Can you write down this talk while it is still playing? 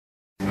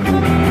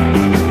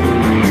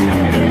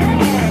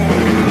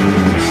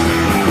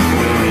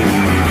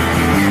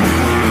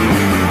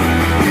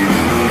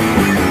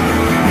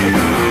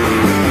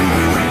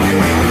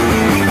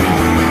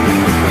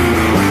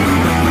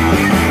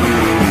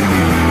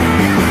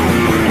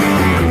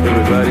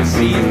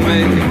see me.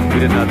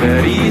 But it's not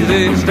that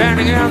easy.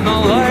 Standing in the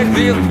light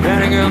field,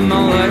 standing in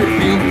the light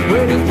field,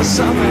 waiting for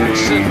some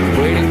action,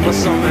 waiting for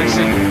some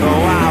action. Oh,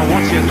 why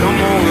won't you come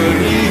over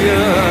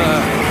here?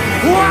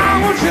 Why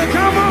won't you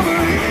come over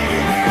here?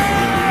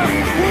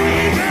 We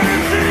got a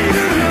city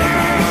to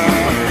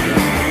love.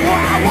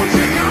 Why won't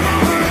you come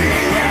over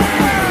here?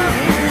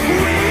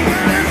 We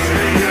got a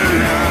city to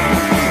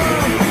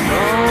love.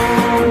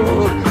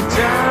 Oh,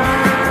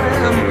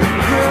 time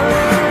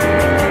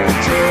grudges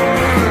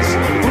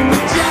who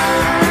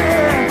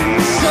die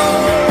so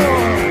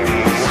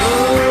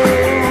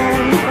slowly.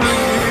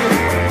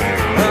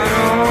 I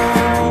know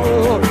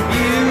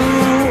you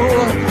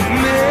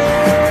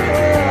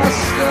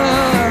messed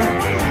up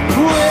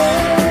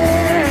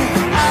when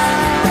I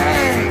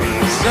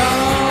saw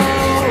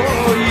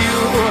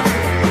you.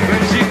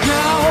 But you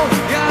go,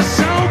 you're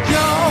so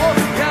cold,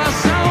 you're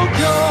so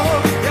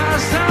cold,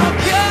 you're so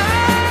cold.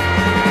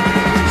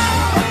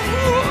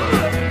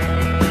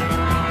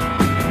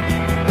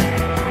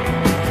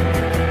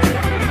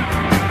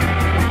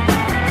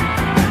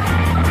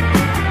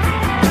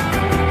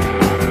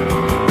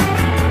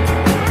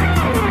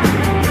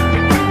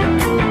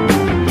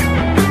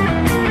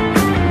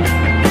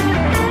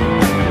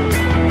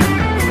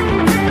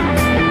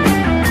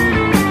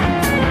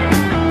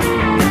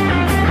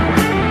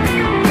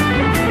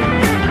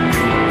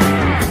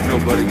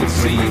 Nobody can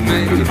see me.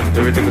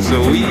 Everything was so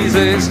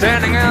easy.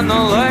 Standing in the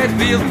light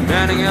field,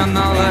 standing in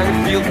the light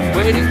field,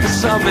 waiting for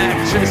some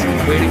matches,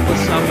 waiting for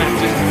some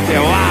matches.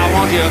 Yeah, why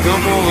won't you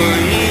come over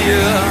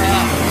here?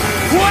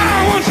 Why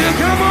won't you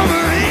come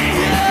over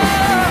here?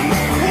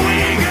 We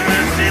got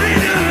a city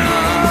to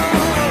love.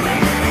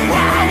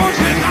 Why won't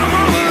you come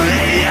over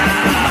here?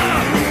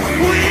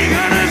 We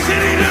got a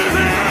city to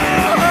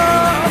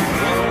love.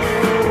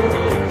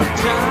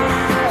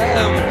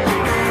 Time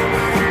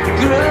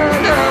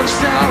good of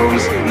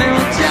souls, they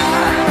will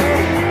die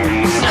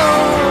so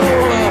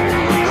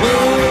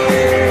quickly.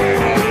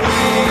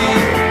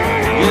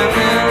 You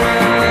never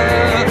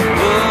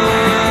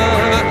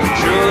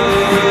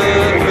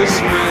trust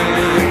me.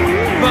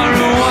 For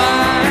a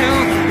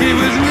while it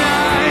was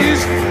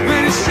nice,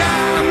 but it's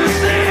time to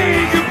say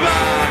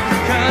goodbye.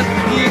 'Cause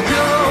you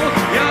go,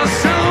 you're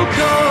so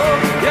cold,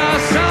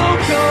 you're so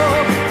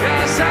cold,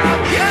 you're so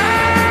cold.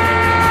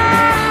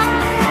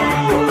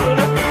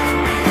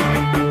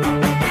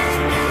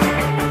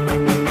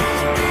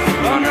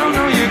 Oh no,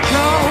 no, you're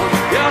cold,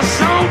 you're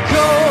so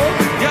cold,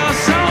 you're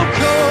so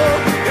cold,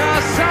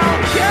 you're so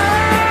cold.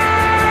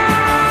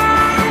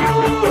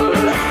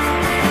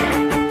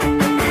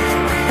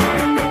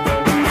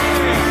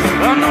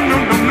 Oh no, no,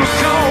 no, no,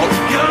 cold,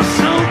 you're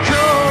so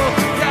cold,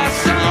 you're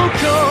so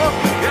cold,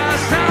 you're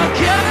so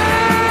cold.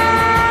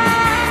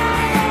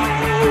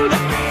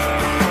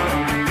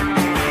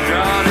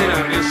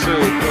 Darling, you're so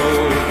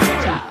cold.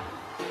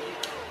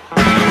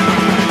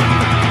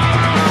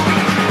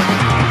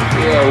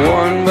 Yeah,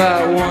 one by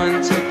one,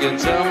 taking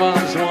time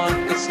as one.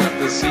 It's not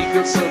the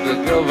secrets of the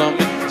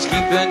government. It's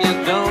keeping you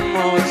dumb,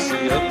 or it's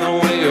the other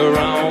way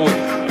around.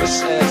 The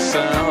sad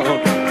sound.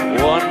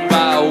 One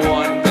by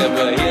one,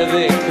 never here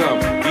they come.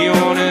 You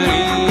want it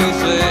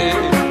easy,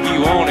 you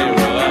want it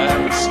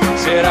relax.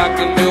 Said I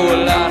can do a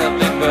lot of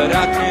things, but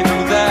I can't do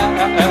that.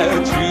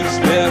 You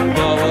step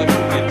forward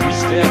and you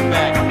step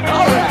back.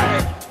 All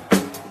right.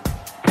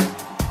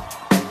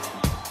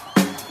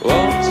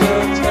 Won't you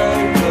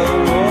take the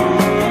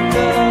walk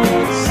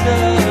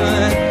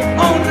outside?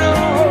 Oh no,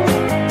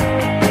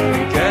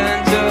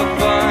 can't you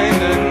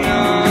find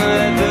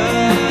another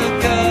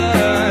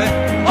guy?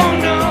 Oh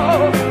no,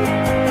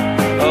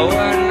 oh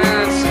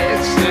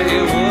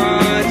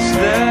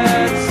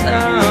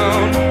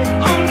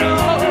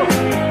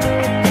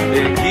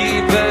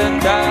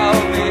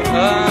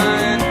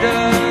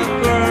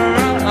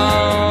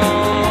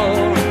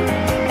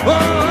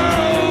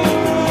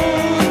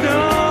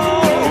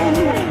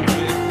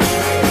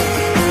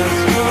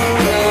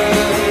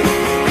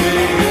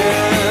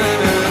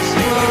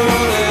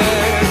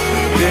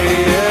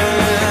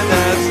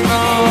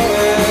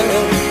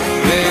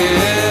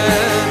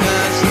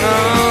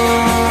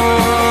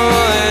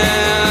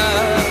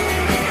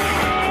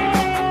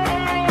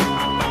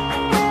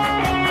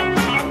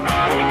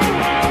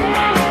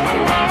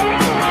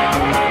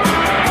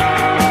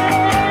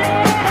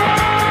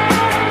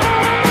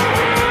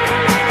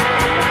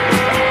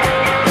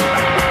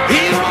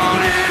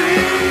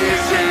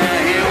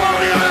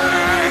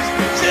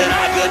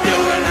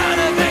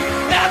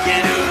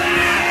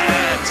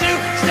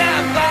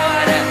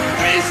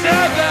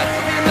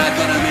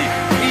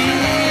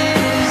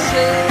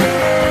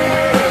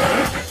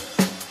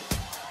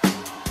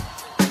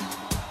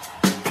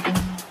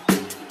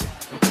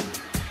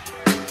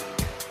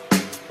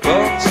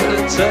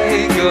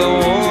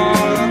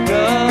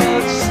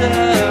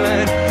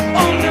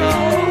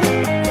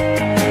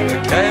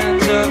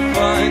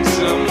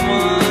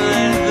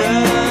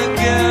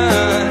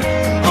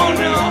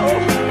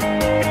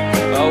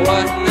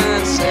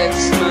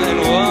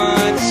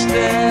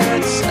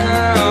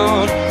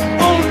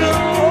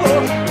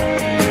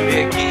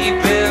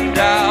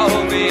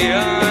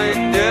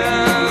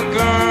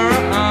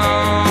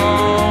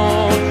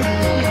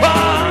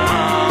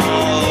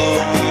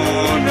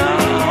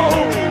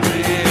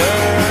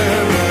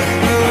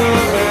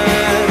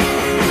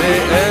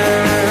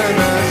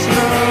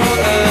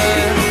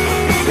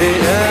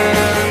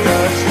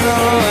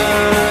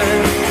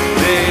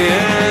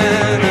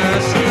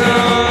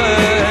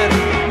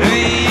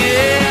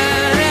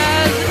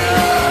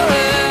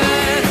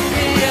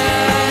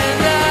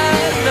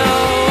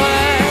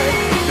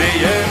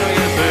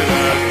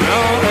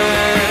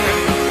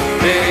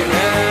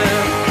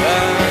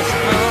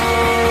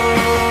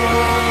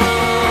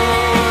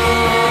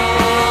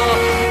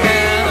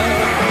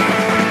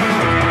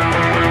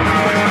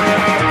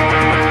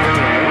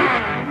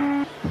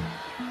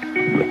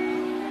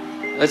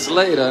It's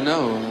late, I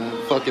know.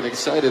 I'm fucking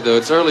excited though.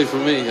 It's early for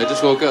me. I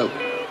just woke up.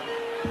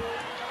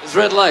 It's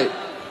red light.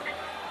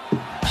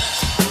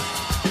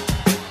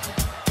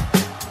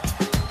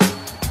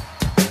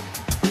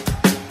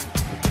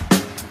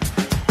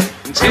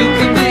 Two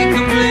could be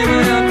complete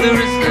without the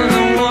rest in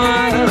the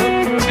wild.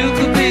 Two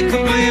could be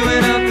complete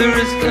without the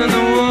rest in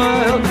the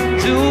wild.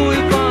 Do we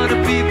want the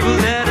people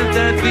that have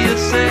died for your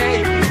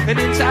sake? An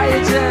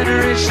entire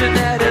generation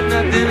that had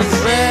nothing to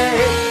say.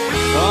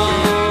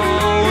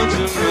 Oh, what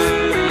you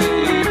made,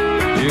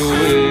 you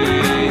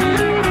wait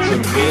to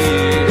be.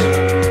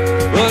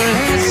 Well,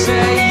 let's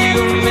say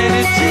you made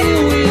a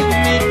deal with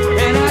me,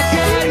 and I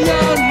got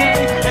your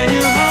name, and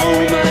you're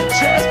on my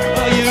chest,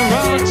 or you're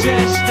all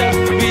dressed up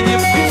with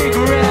your big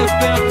red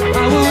belt.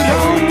 I would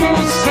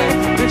almost say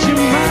that you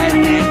might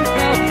need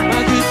help.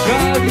 I could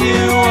drive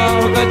you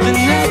out at the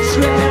next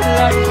red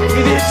light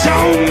if it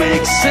don't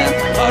make sense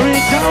or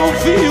it don't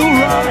feel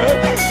right.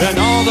 And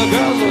all the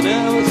girls will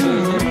never say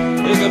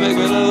they can make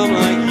me love them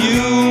like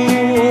you.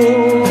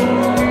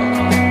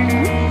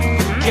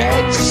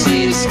 Can't you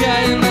see the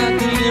sky and not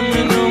the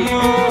limit no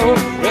more?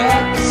 I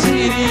can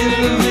see the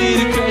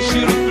elevator crash to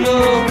the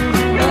floor.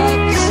 I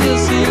can still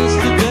see us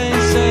today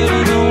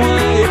sailing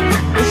away.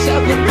 There's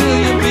 7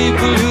 billion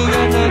people who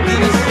got nothing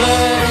to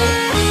say.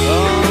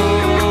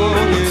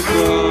 Oh, you're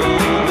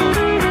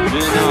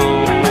coming on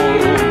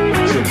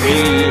to me.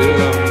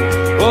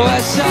 Oh, I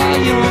saw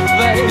your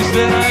face,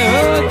 then I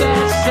heard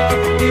that song.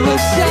 It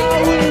was so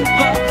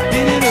involved,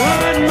 and it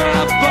hurt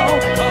my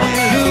bone. Oh,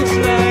 it looks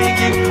like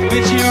you,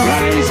 but your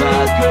eyes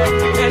are gray,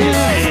 and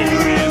your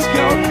hair is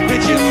gold,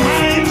 but your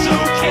mind's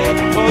okay.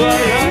 Oh, I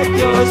like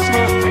your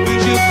smile,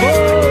 but your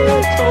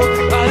boy cold.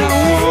 I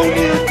don't want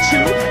you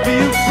to be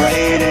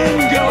afraid and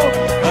go.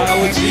 I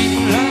would cheat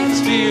and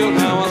steal,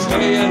 now I'll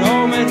stay at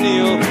home and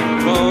kneel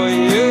for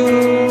you.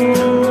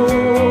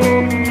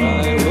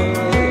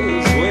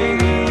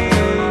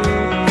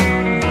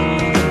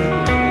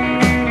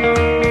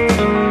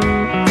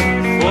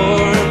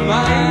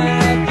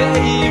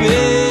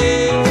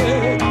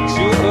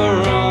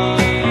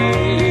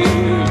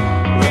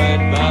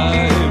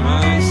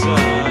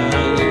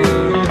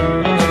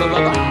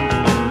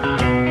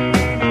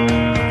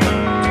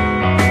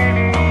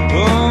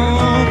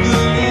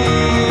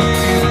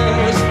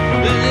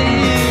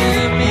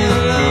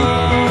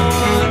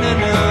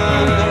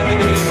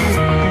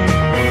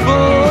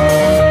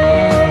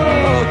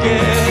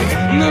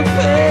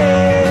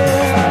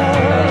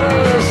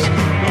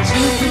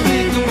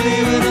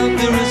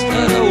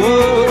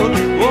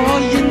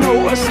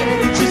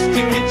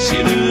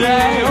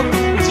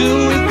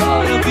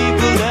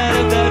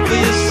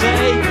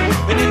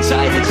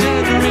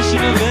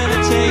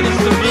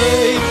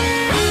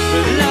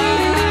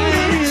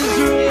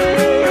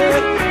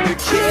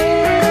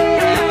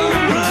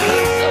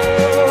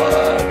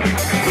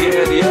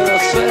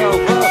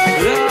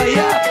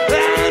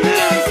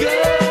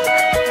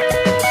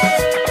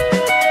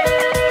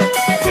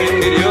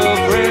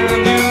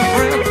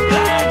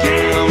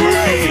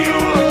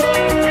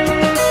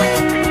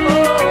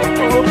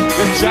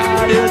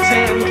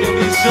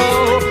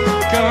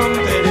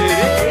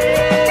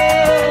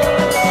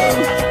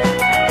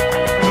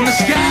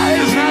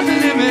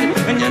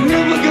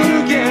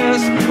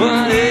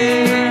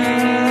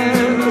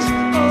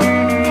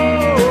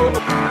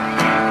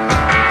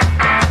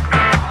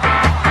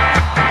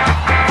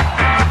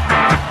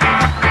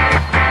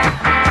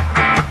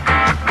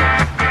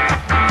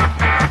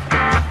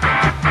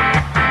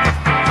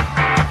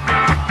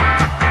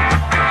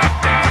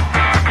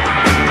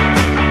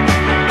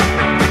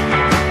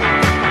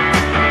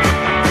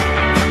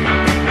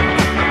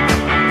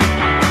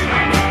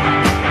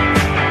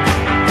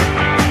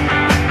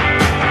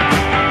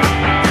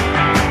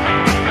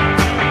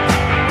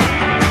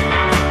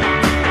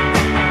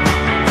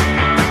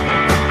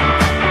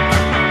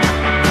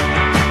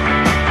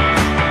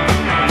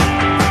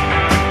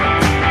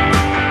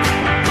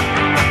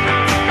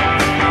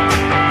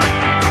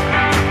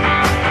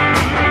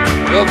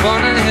 Up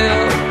on a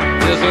hill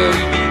is where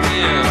we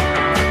begin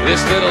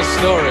this little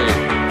story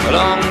a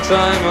long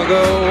time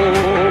ago.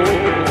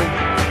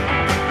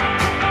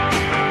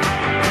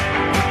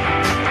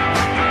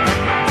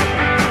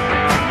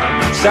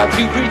 Stop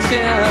to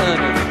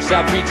pretend,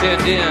 stop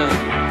pretending.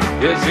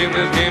 It seems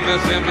this game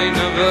is simply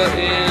never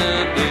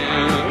ending.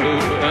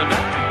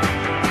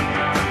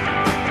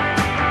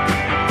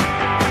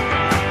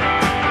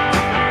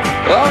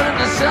 All in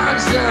the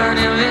sunshine,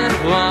 you're in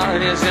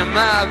one, it's in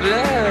my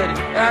blood.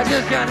 I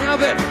just can't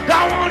help it.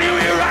 I want you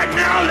here right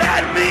now,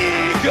 let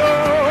me go.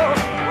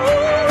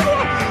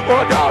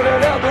 Oh,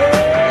 darling, let me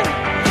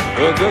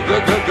go.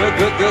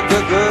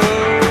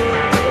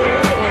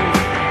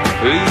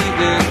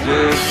 Leaving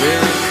just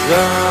in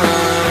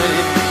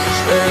time,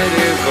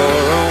 steady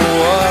for a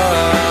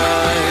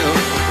while,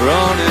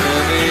 running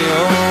in the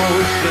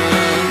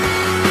ocean,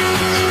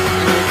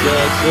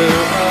 got so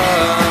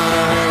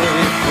high,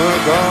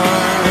 we're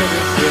gone,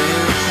 it's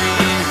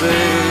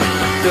easy,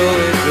 though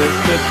it's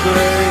just a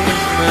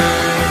place,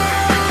 man,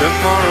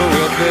 tomorrow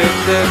will be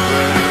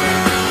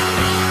different.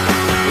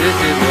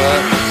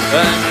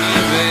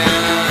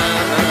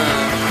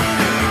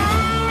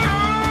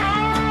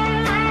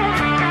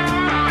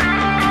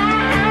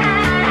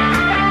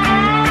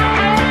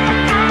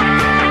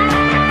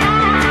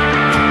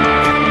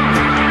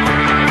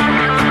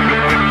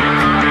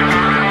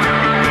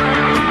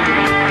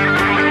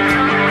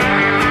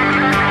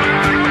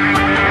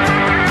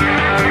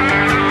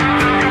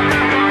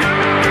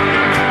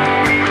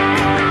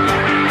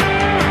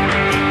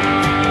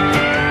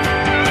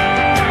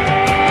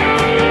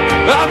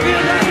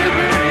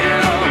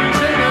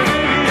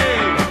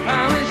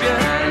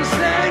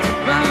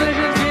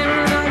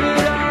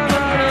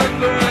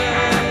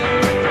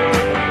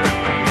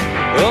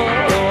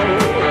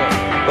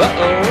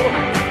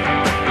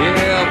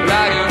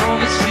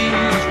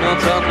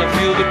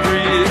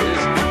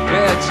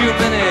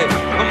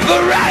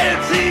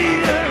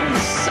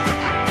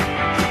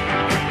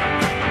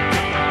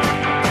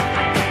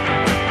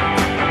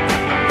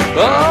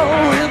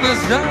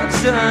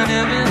 Sunshine,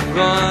 having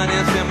fun,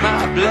 it's in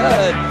my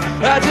blood.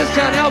 I just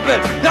can't help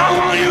it. Don't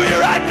want you here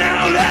right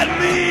now. Let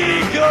me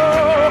go.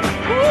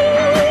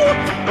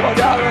 Ooh, oh,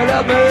 darling,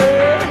 let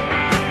me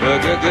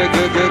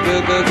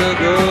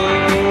go.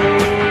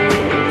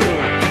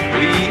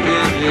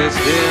 Leaving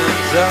just in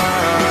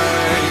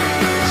time,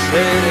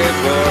 steady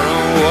for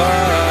a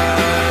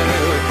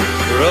while,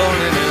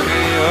 rolling in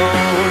the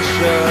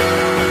ocean,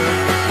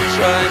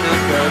 trying to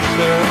catch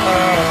the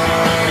eye.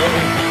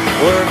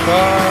 Work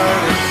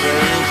hard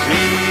and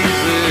play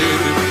easy,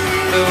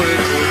 though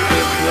it took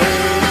the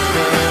place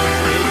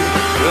night.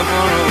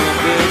 Tomorrow will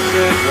be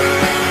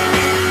different,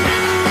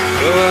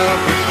 so I'll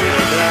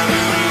pretend I'm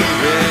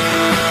leaving.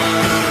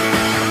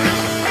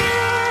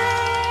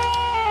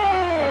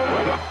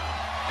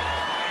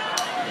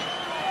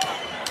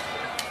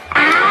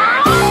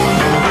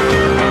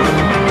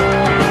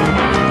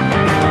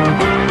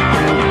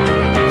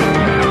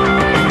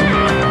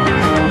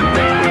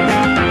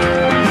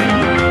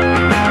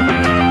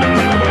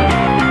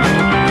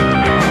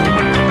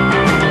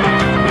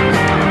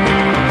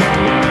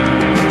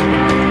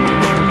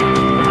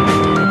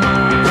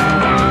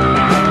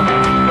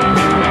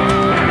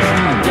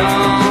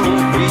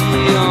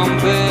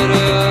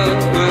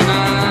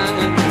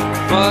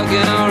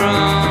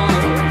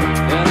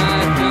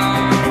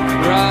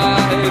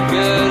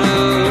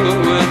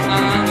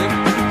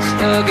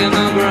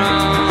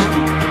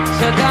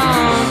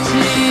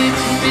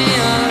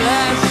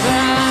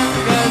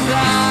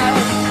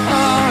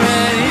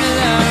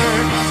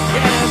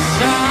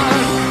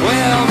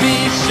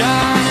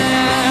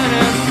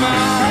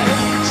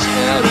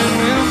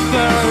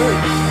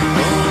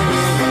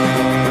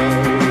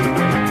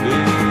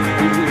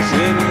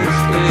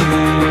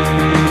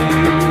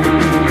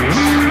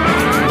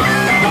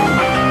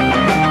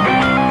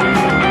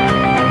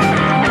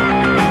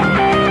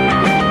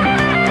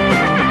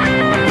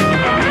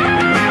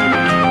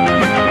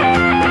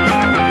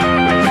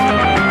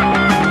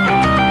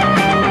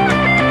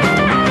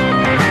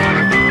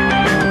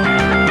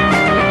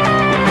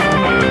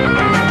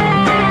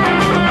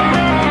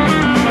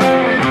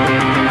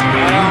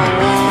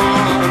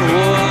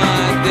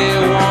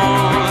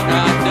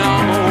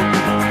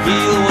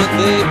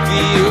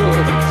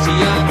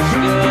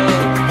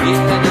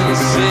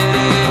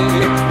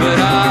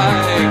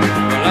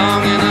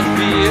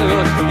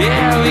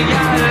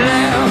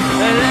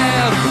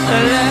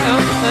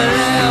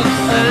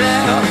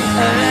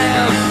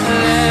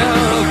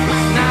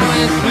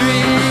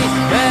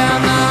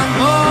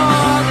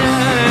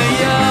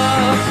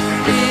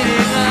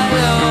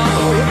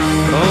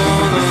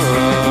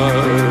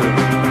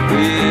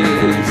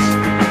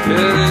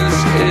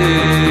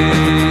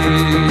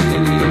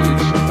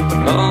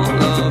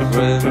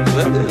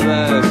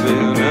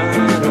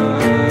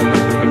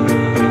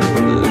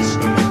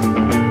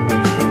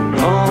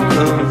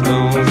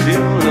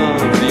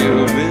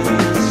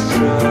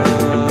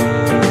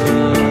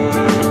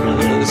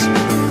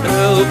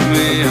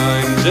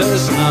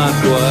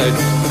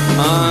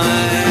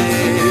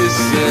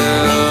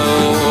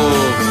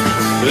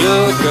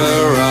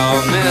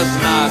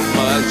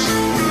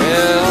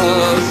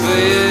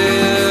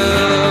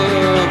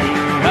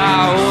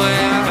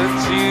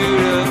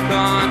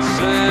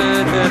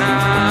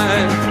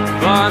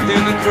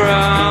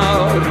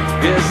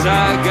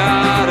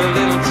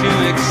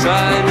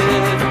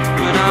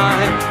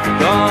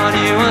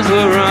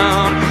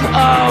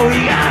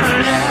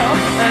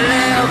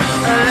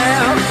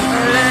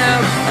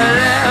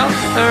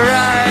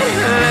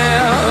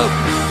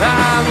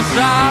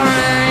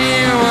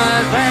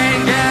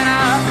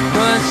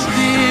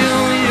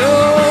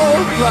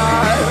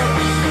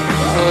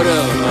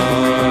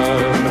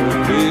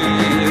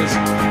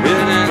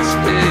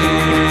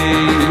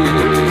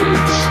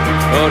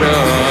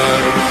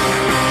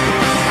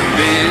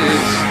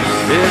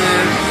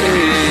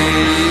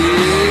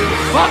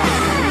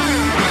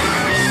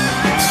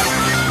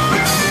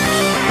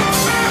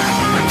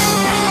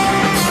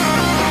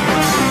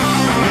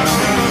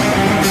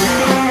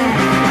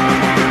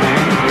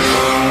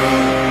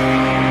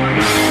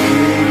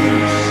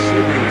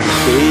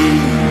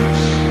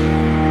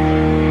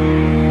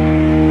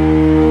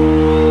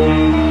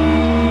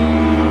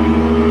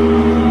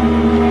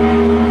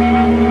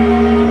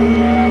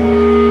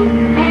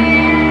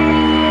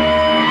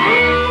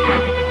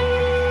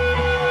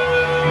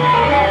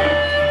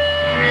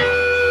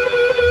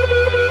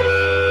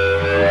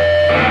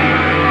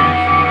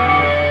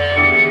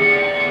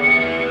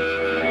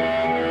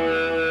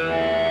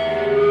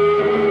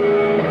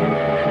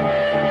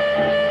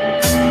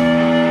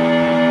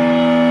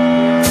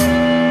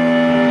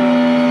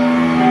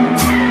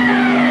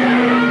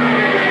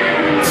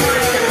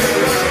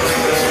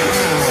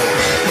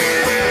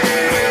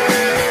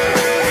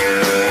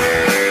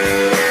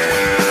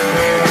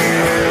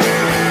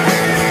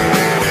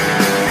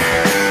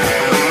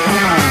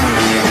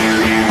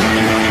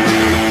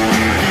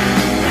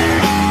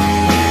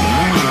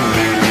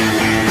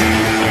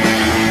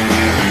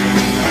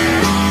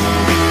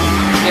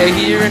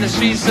 here in the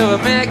streets of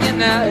American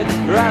night.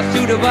 Rise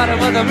to the bottom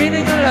of the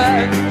meaning of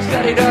life.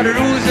 Studied all the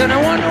rules and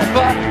I wonder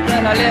why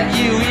that I let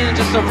you in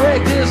just to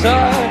break this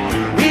heart.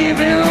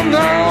 Even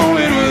though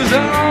it was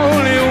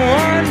only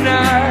one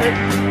night,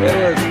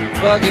 it was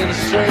fucking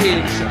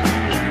strange.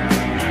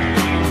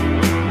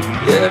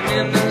 Yeah,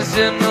 Nina's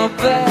in the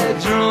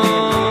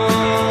bedroom.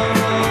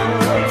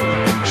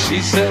 She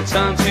said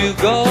time to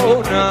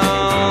go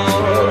now.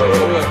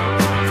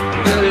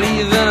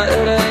 Believe that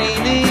it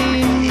ain't easy.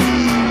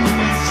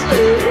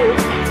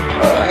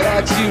 I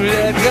got to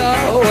let go.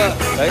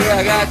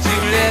 I got to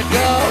let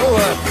go.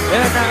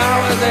 And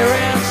now as they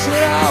ran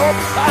slow,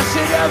 I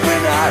sit every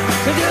night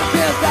to just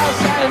pissed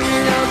outside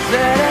New York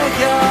City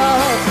go.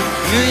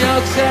 New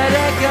York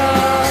City go.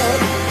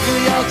 New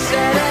York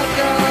City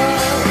go.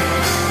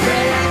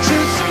 They ain't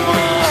too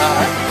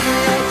smart. New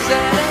York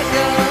City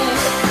go.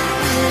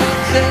 New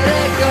York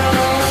City go.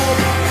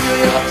 New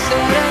York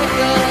City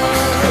go.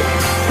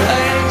 They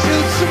ain't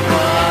too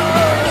smart.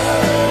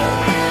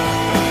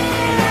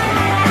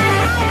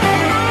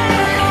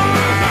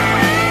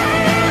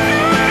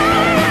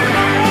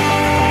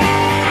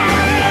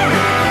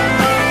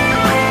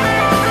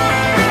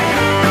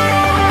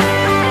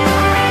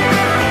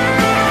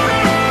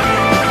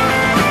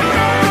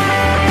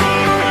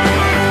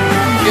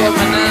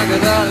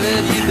 Cause I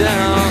let you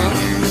down.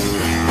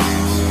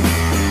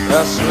 I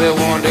swear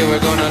one day we're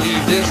gonna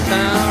leave this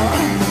town.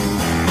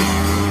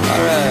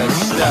 Alright,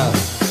 stop.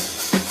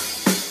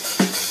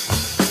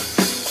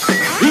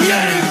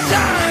 Yes,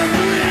 I'm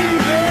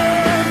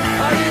leaving.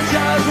 I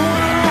just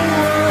one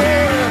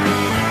word.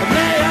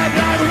 May I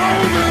got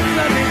woman,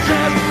 let me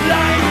just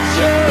like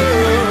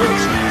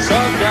church.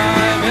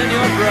 Sometime in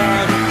your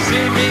prime,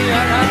 see me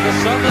out at the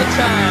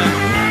summertime.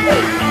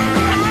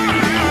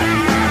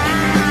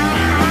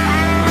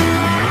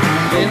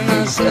 In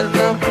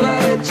the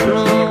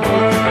bedroom,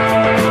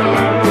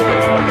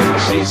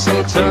 she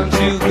said time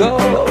to go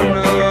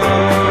now.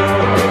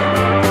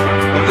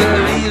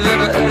 Believe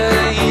it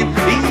ain't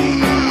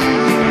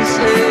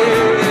easy.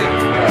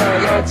 I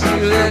got to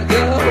let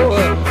go.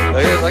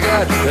 Yes, I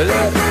got to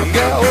let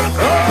go.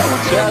 Oh,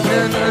 trapped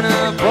in an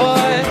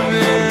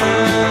appointment.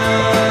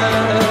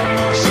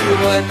 She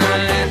would not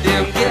let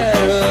them get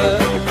her.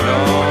 No,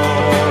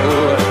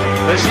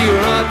 she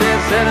wrote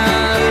this and I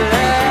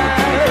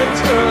left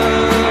her.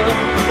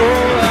 Oh,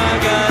 I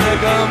gotta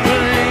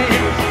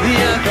complain. The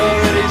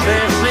authorities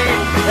they see,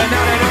 and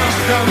now they don't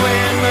stop way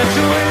in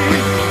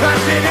between. I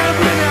sit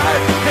every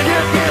night and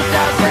just can't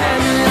stop saying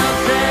New York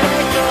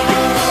City go,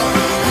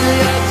 New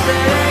York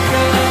City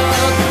go,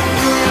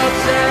 New York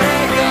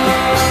City go.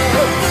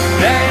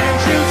 They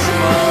ain't too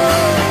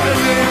small.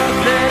 New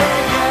York City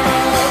go,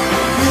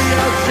 New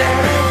York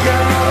City go,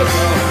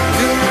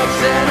 New York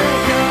City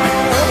go.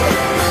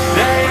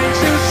 They ain't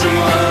too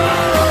small.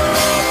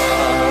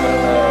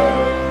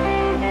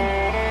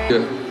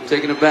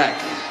 Taking it back.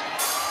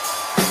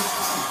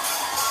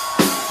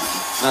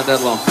 Not that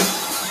long.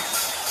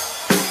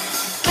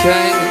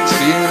 Can't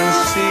you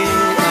see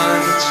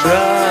I'm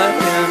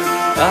trying?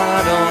 I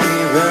don't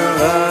even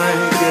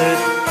like it.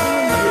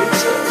 I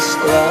just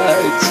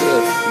like to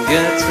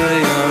get to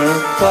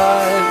your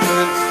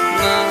apartment.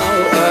 Now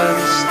I'm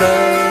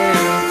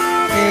staying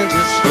in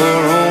just for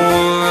a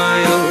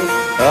while.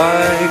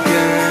 I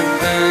can't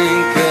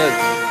think it.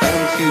 I'm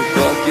too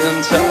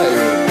fucking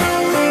tired.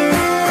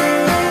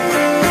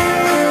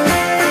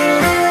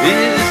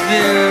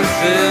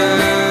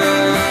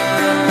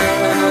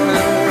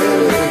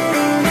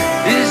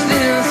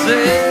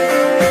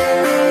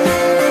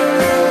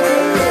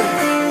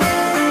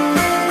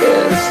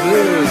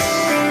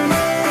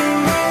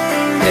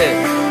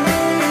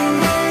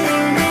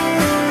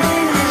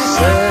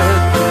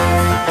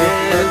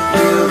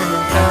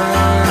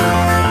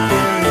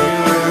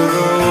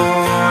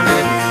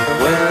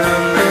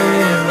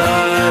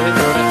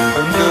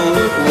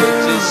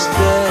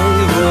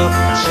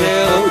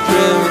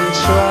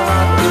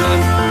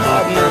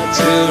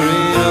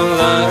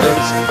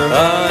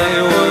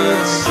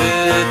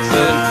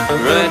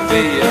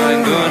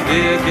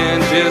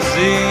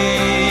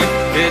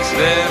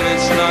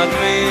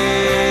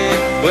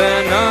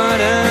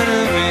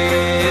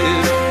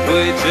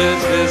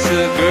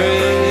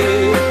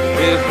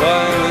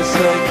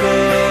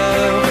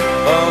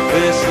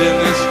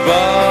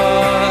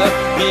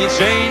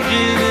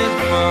 Changing his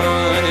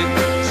mind,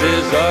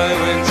 says I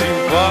went too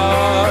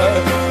far.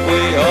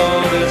 We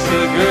all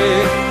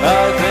disagree.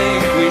 I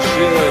think we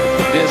should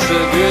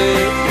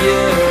disagree.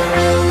 Yeah.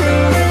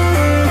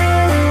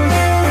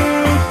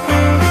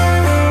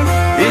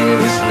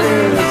 Is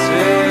this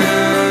it?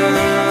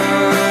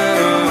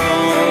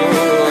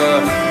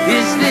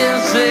 Is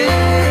this it?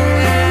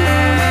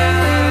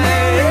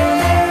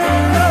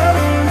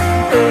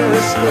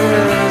 Is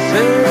this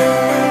it?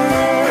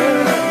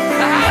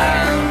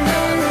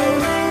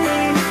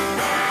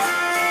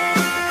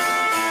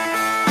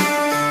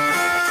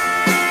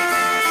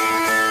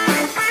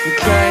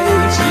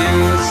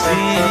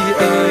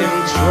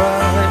 I'm trying.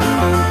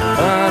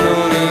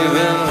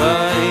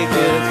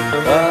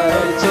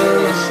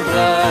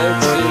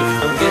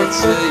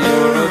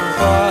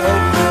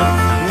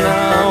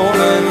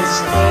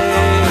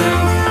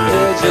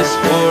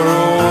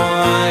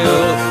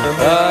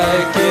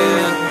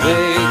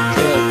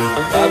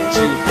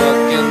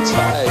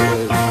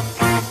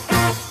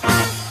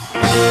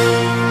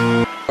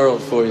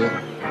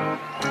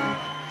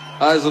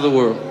 eyes of the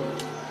world.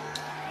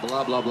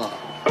 Blah, blah, blah.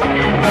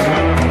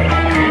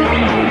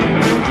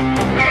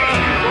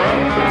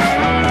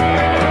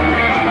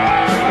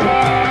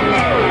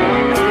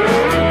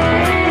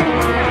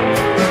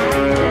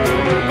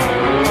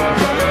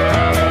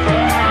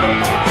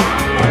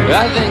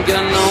 I think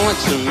I know what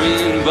you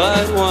mean,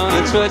 but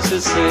watch what you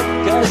say,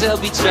 'cause they'll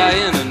be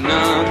trying to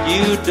knock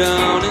you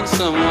down in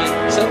some way.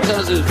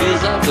 Sometimes it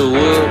feels like the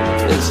world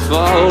is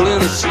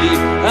falling asleep.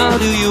 How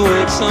do you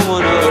wake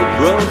someone up,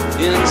 broke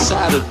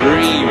inside a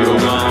dream?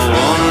 You're gonna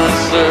wanna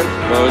search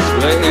for its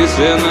place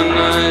in the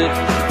night.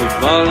 You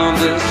fall on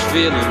this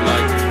feeling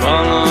like you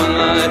fall on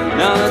light.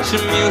 Now that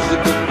your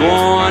music is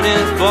born,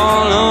 it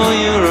follow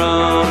you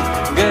around.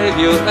 Gave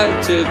your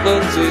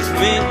activities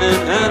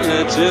meaning and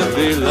let you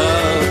be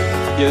loved.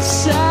 You're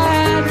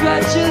sad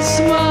but you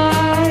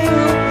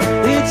smile.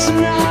 It's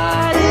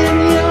not in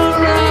your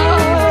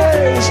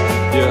eyes.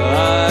 Your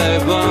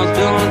eyeballs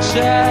don't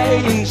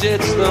change.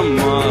 It's the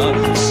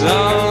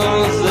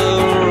muscles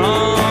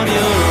around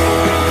your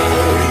eyes.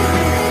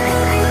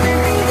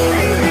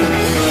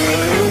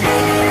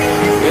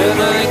 You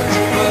like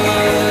to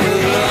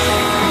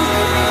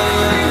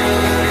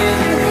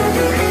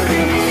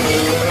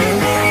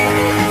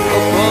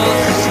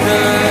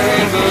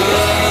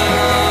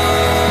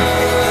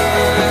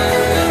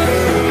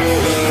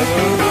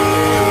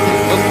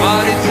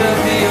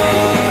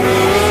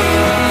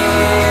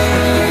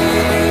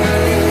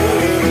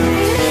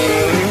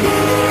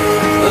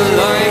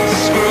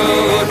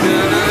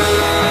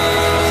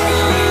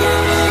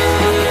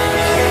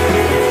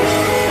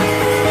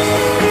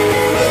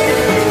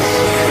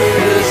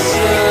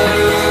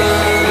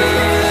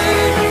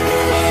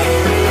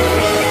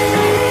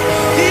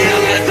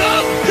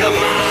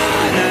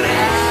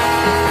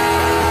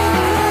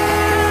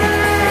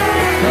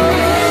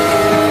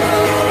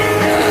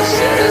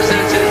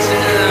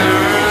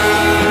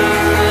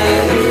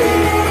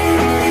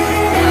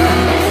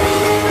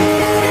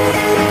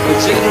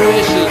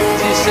generation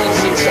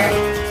desensitized.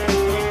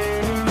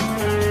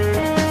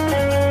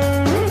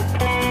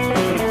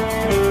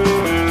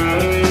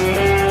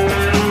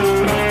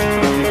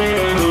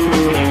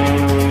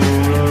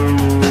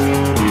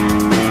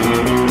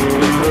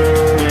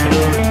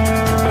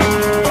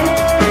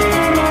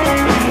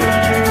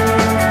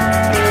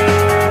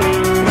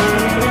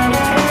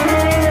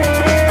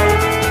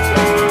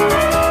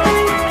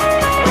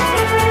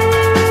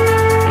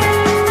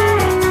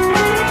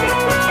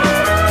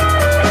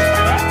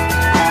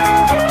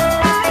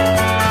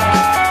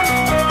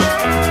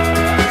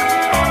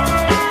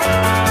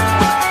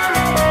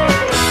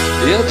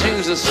 Your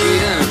dreams are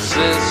sweet and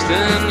obsessed,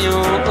 and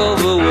you're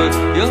overworked.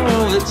 You're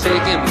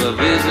overtaken by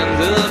visions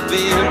of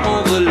being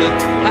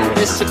overlooked. I'm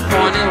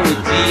disappointed with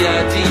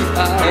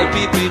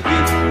D-I-D-I-B-B-B.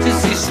 To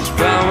see such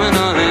power in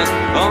our hands,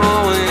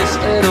 always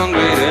head on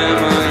great.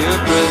 Am I a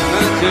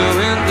prisoner to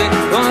anything?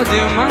 Or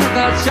do my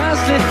thoughts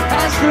just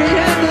ask for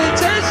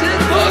invitation?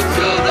 But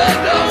to they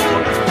know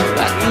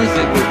that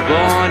music was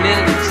born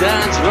in the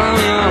touch from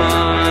your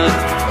heart.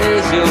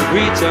 Is your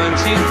return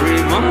to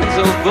free minds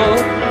of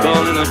both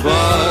falling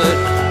apart?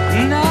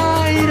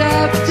 Night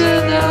after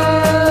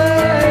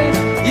night,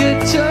 you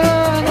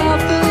turn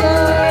off the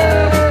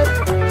light.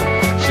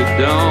 You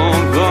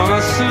don't fall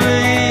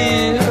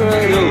asleep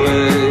right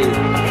away.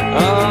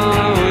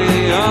 Are we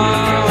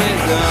done?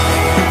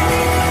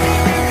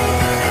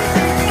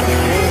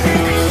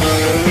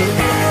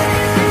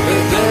 The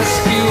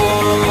desk you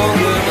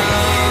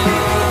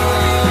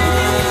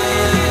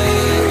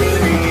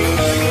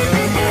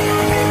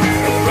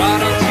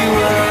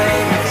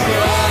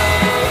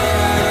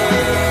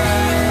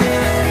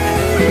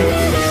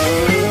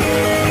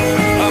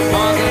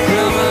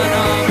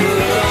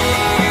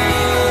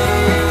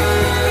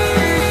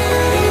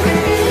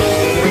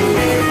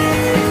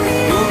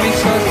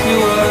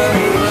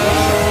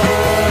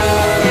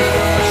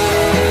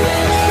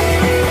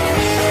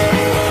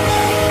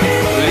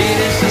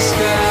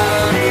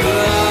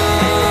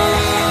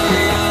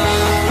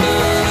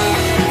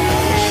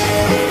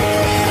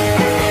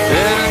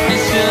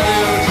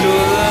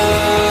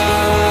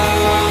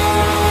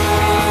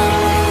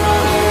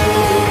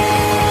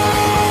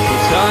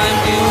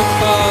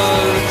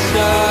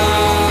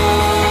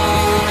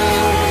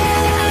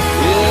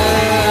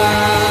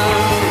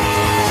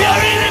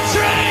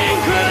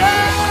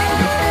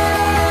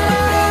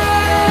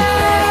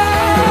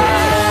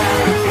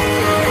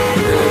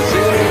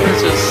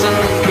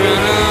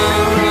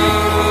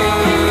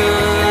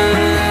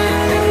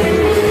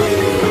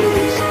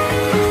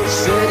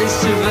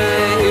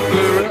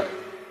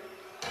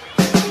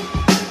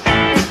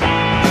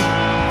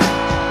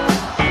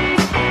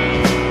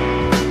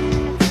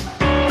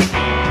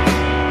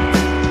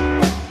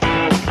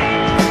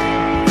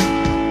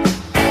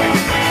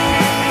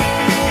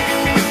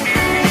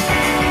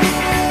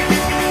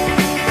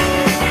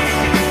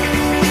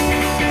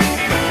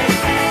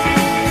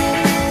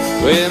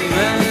in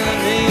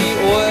many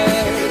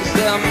ways,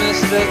 I miss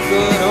the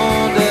good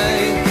old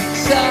days.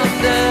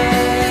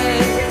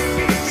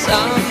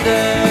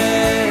 Someday,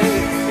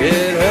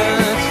 it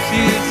hurts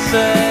to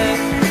say,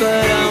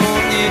 but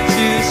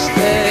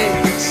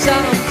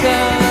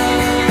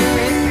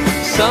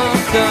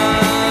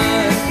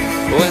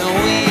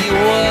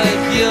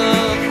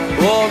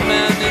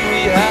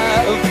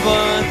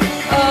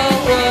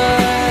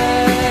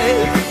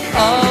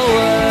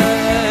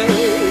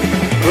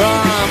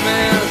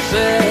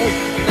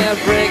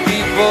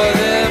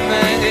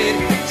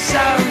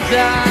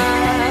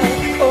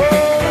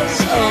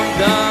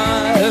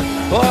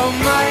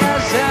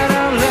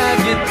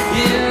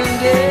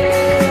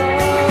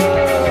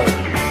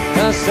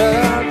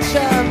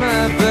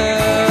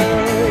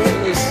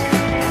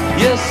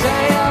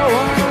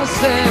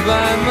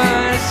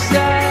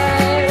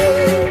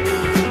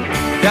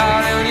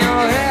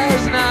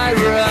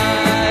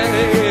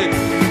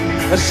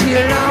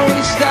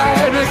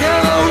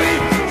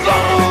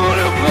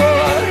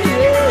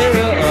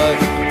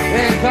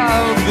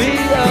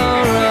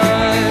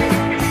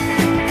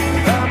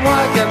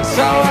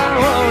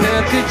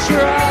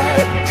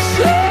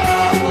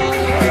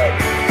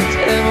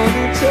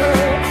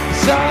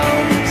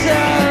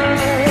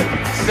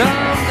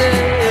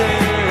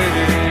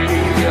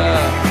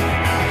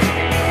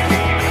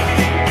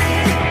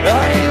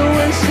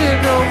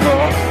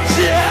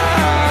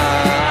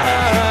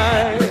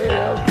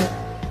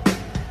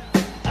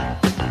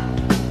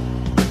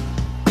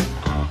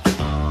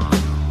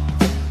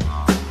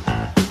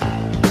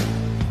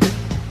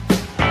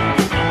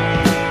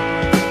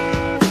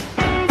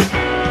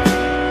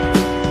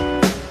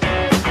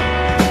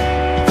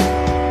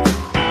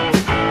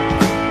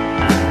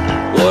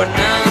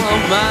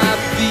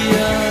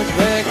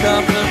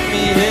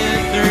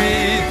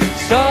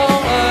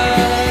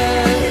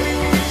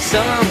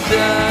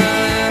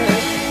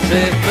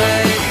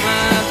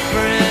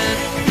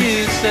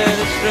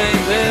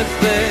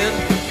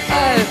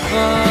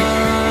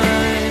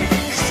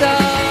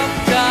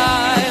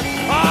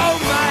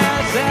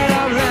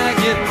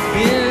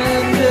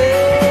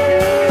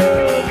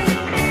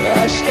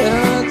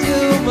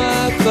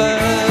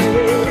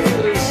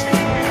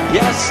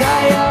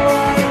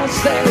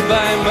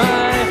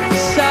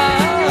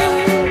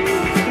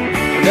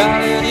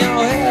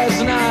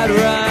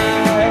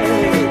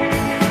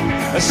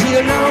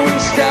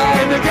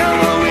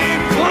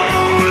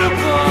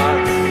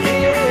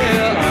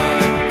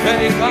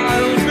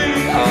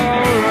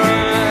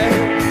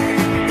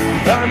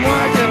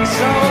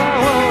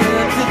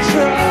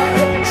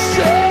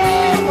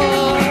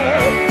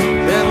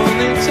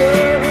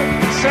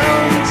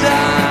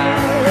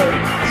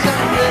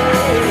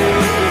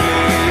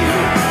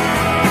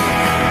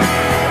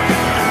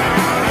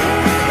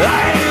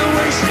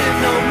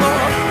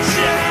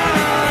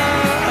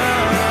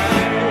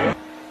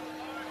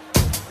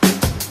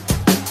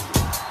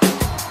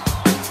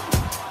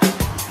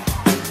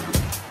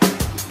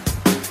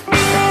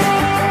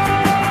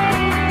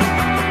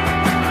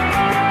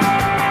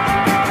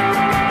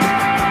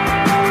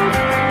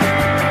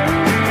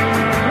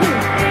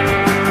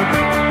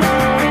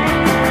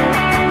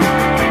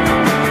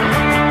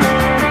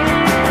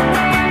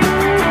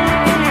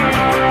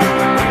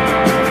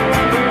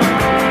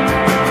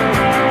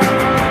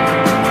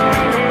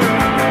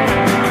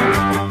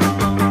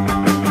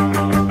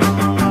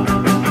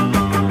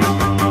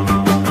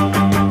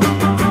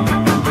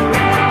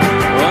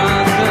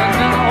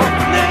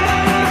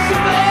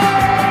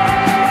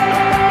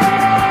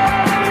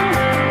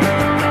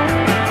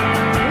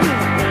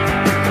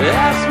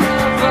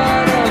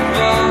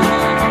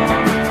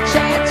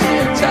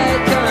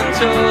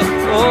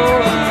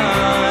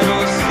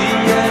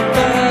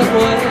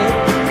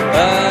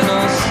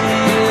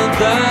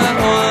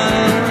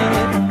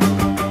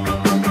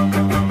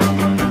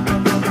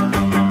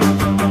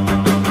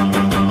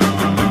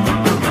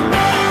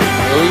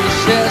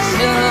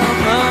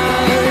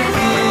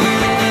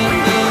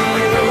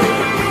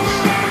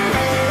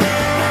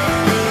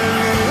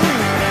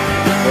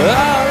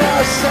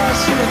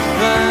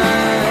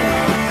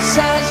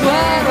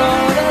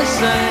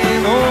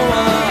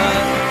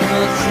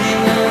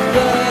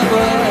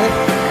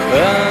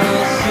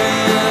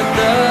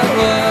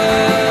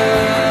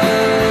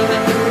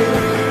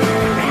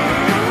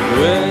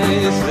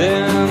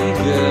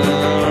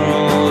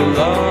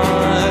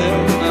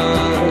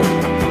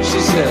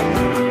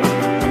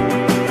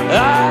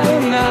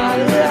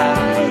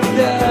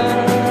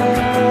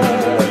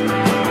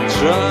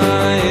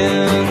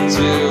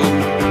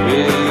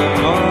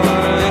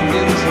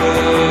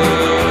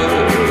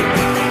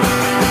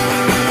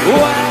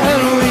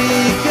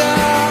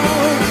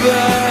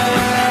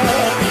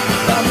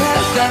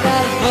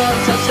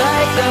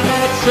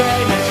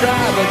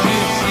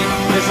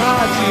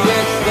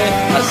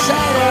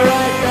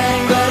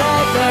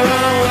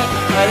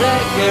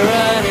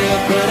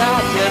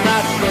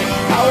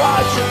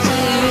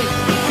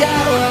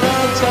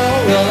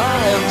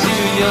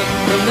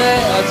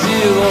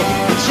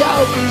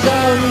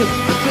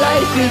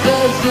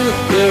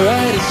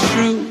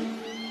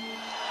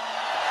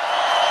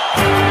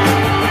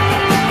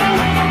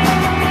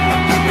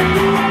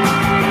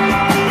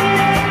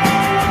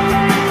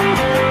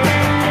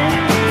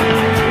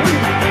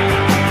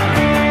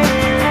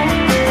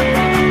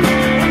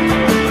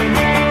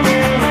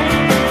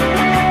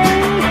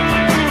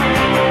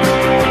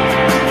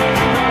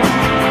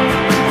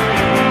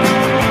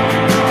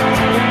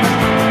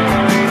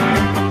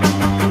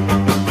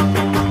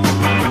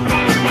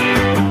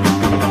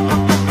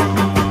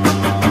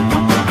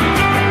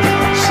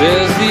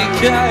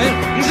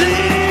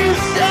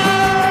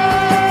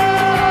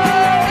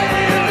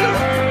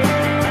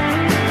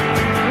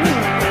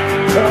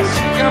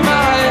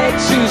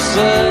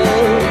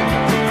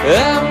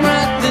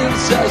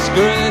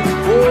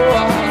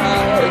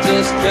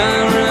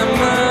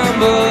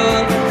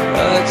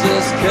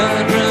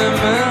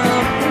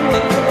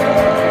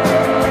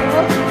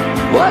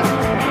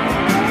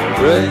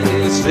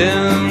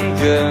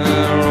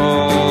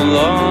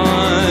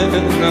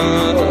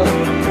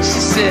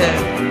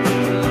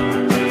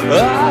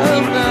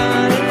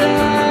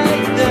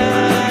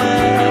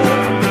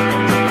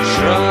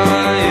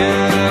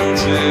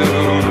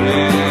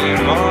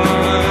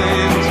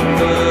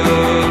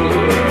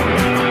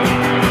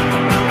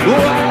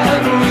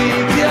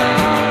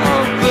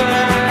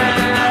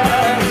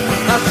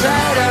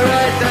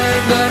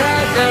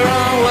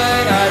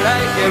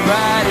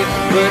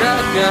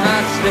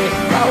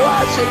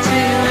watch a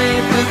TV,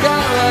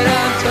 forgot what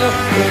I'm told.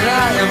 But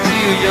I am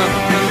too young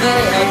and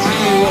they are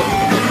too old.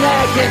 And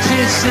now can't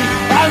you see,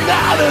 I'm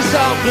not as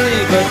all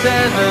bleed. But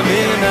then the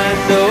midnight,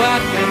 so I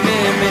can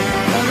hear me.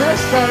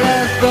 Unless the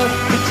last boat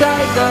to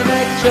take the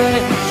next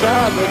train.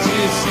 Try what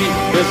you see,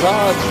 it's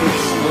hard to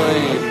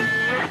explain.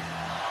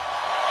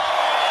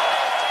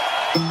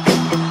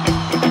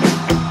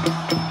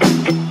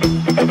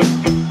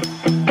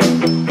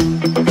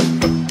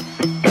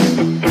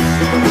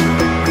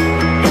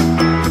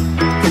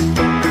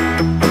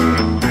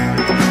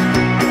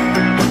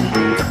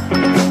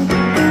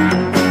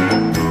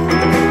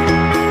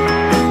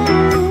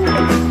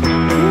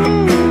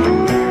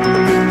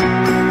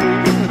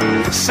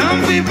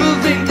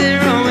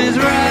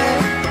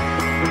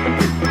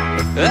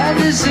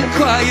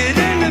 Quiet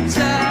and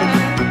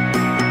uptight.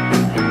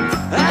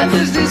 I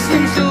just this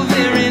seems so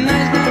very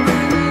nice.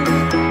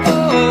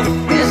 Oh,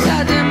 yes, I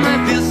did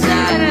might feel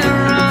sad and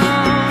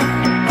wrong.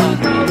 Oh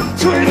no,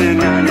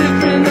 29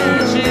 different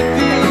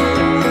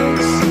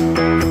attributes,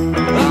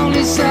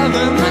 only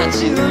 7 that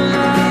you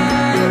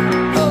like.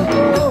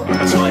 Oh,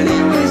 20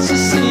 ways to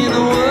see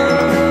the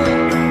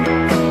world.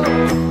 Oh,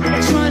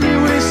 20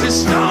 ways to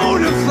snow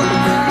to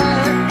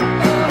fly.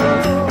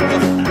 Oh,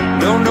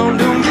 no, no,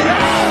 don't get out.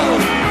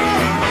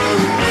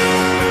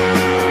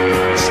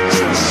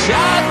 I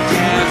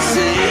can't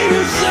see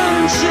the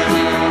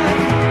sunshine.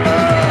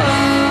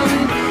 I'm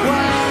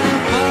waiting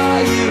for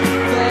you,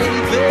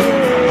 baby.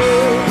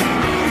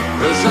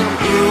 'Cause I'm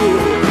through.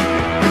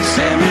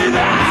 Send me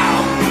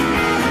down.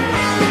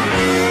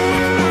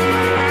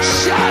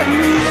 Shut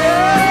me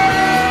up.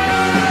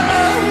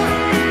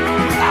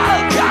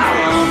 I'll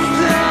calm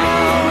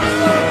down.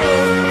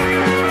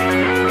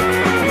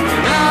 And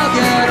I'll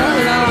get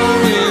along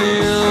with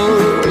you.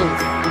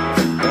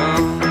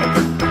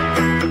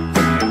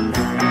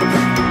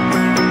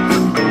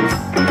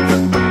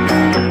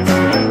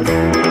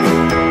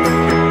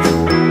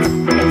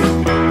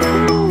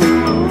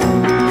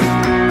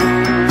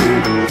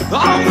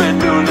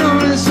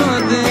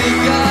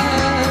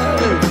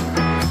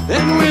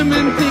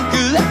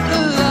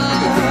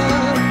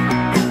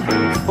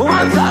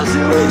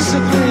 To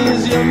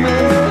please your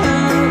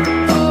man.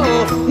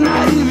 Oh,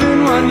 not even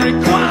one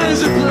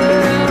requires a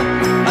plan.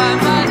 I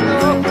might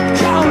know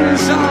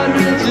countless on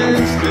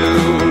religions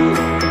too.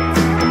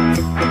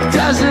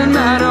 Doesn't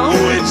matter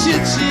which you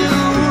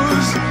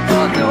choose.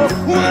 Oh no,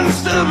 one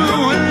stubborn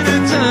way to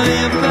turn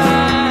you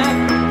back.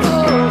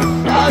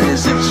 Oh,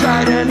 others have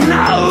tried and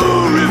now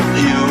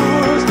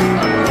refuse.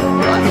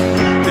 Oh,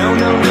 no,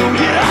 no, no,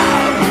 get out.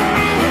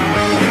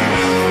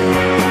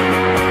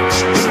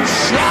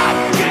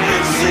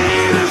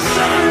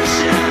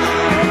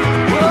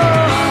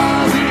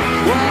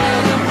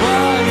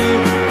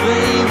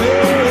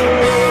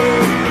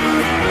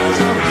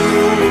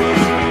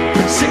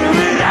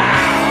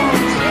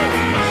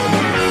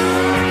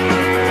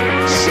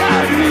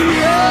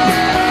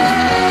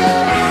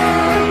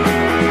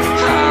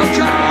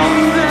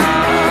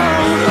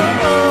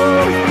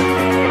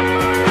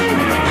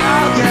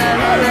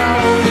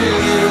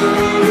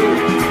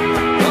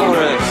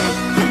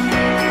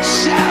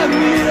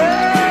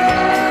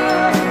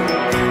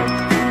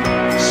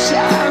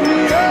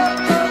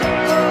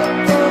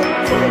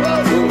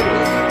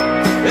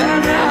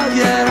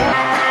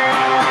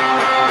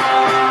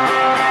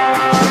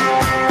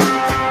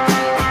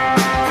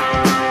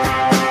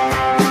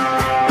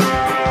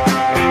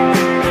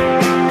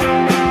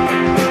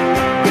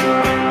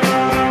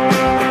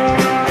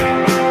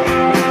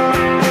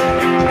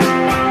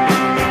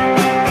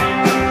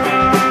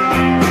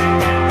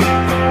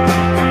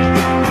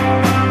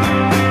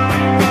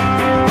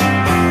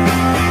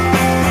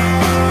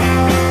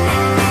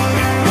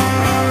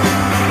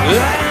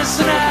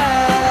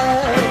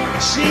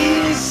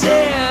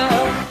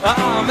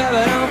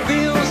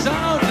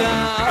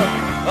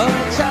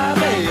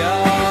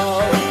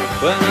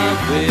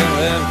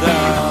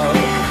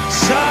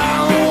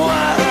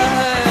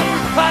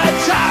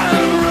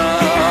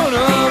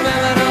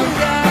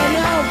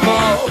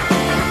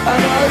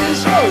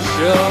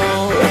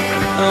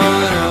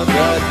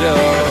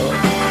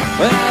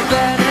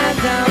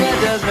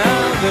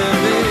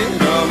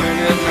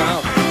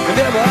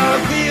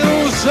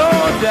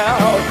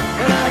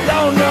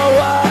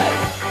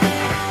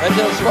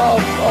 Just walk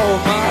 4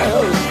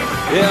 miles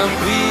and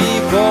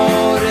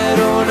people that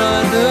don't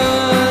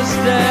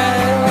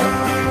understand,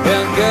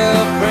 and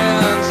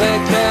girlfriends they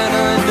can't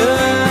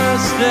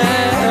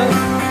understand,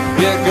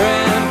 your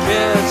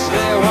grandkids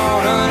they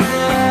won't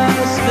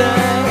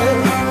understand,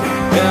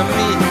 and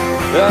me,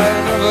 I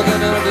ain't never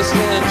gonna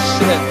understand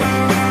shit.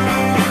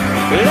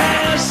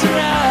 Last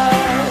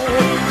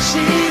night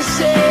she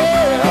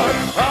said,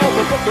 oh,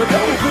 but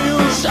don't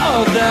feel so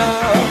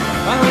down.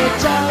 I'm a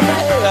time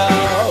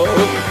out,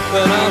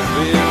 but I'm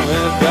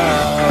feeling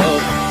down.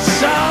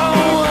 So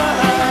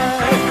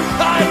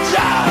I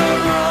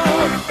drive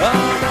on,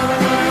 I'm never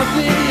gonna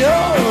be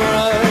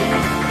alright.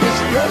 It's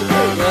just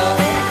like that,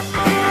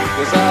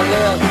 'cause I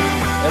live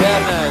that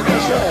night,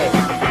 that's right.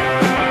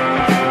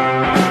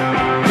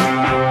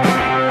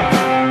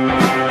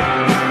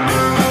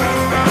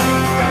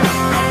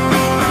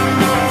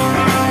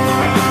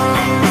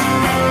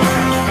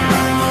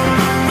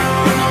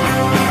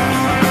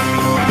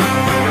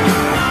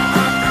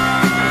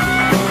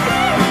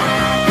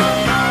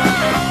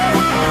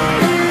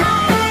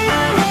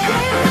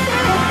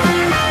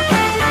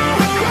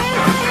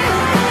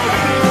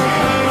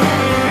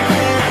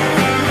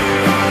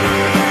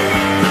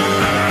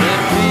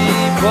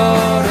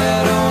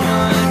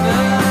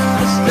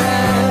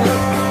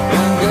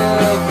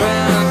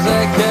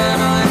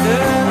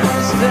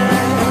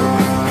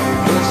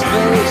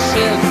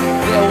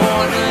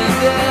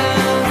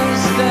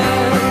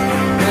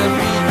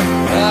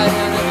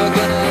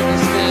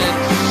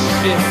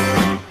 shit.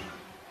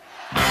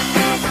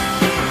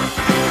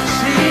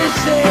 She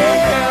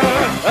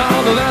said, oh,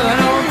 the I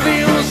don't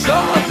feel so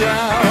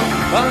down.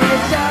 I'm the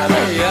time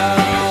of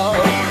y'all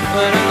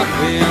when I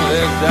feel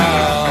it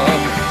down.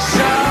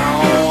 So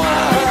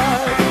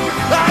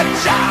I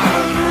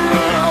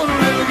don't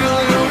really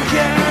don't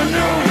care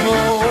no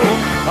more.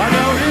 I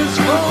know it's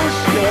for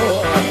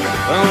sure.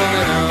 I'm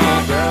looking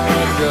out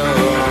that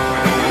door.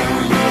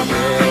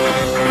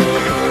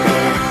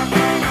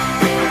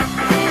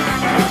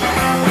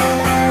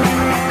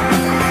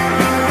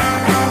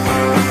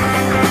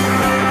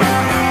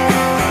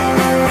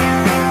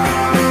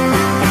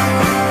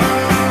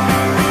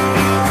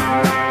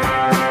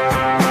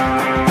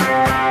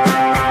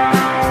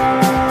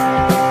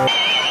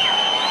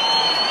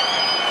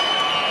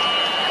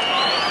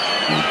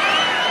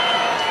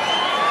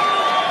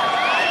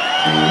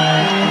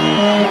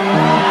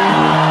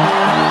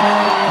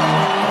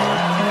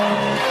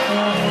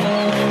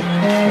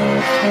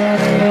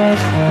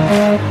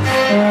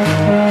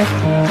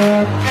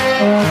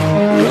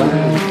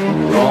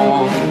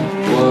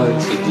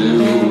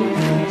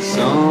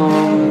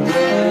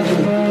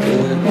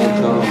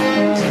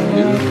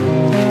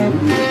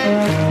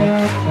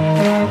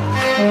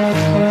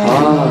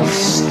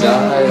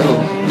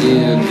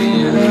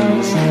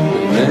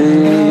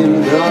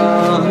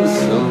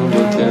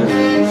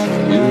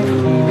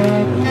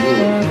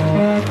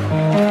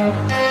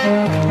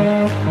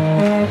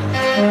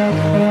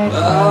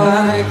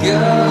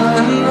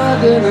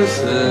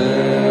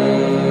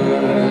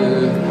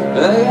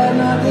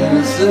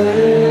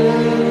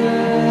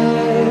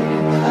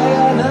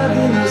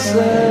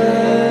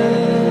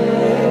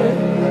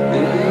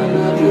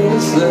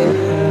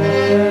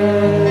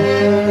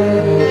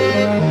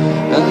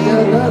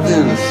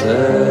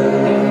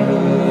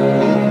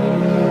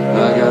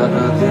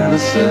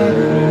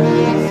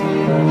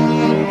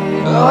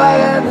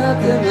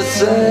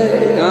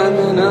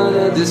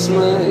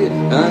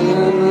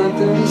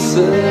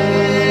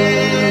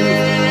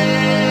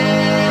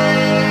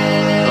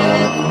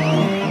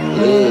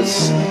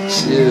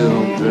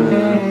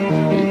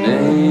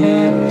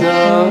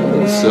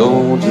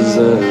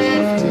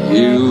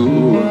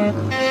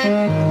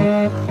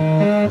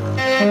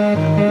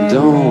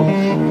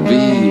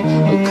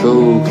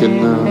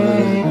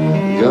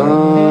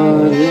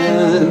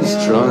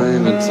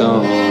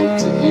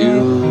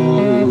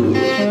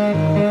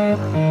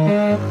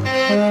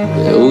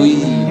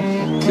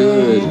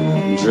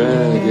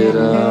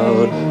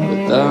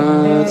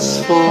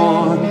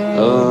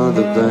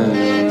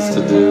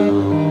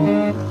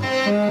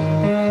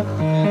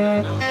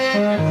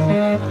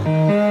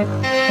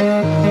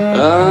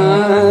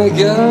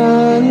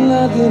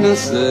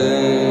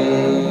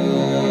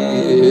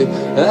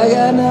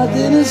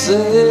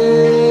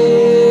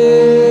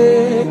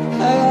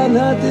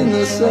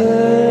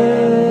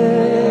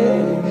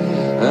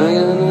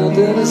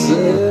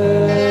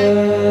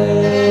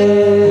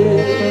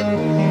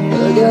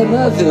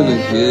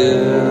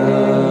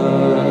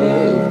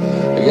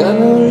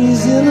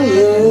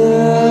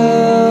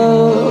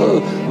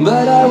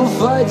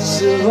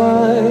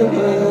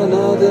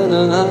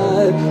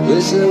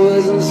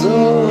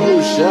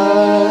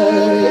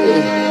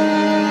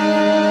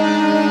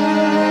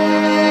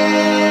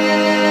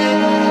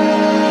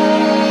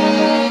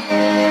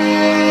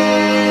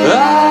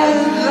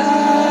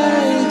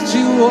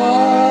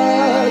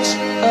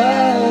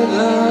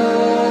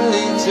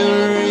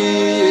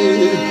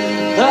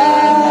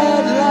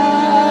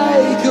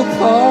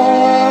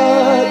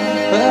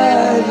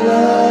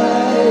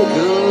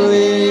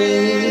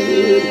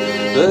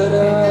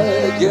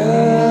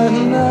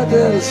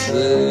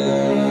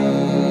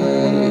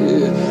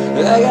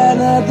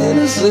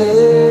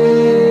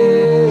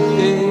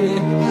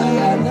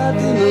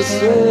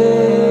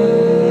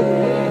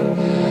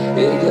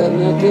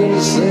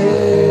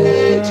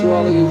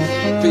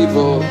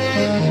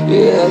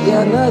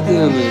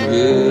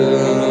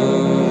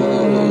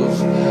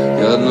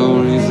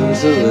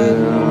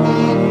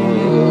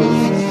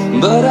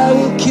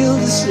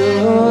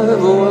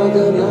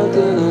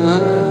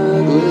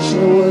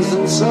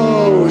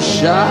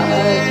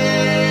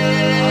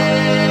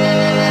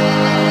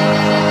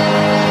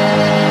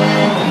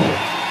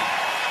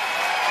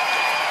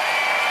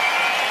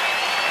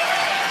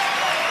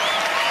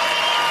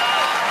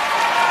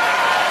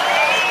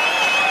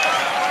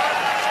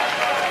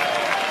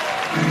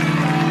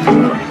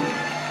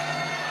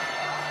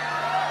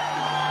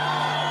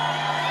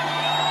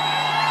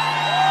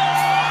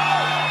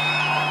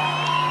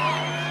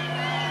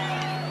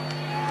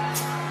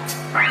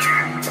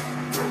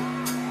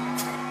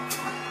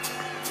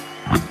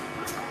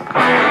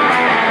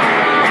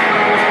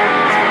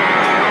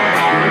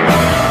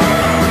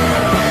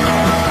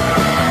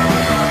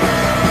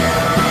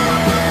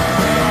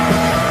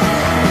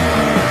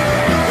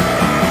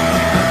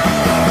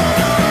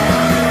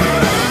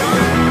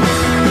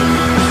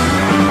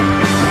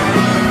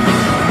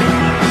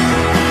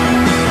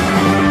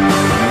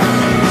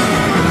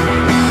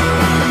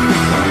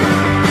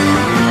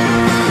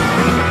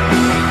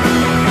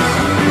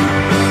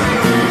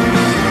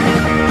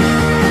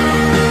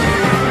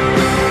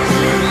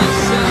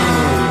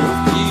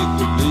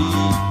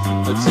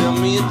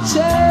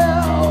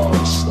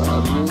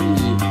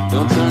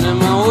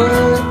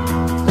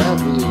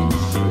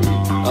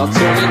 I'll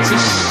turn it to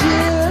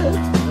shit.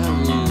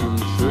 I'm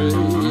free.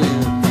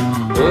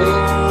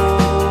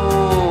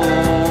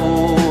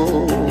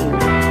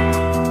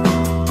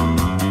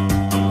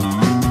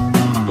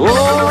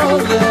 All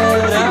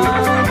that I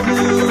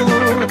do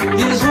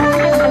is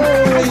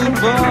wait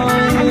for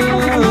you.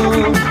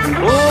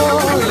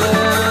 All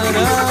that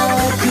I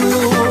do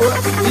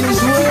is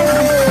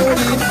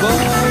wait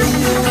for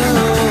you.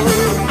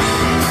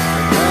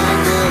 I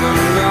get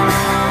along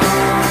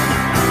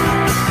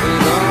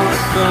with all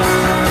fun.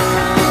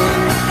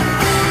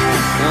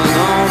 I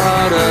know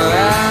how to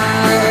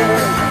act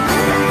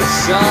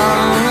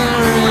sorry.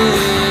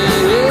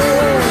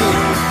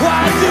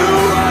 Why do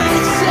I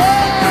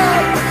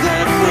accept the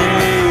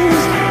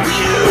things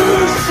you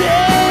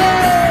say?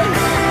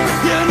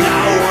 You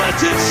know what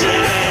to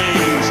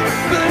change,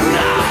 but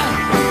not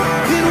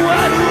in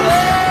what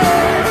way?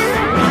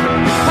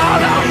 How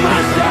long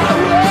must I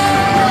wait?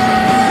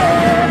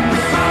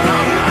 How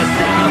long must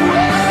I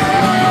wait?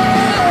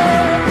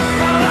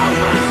 How long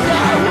must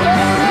I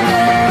wait?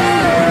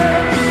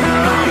 How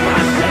long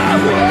must I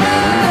wait?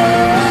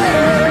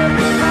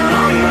 How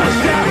long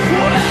must I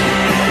wait?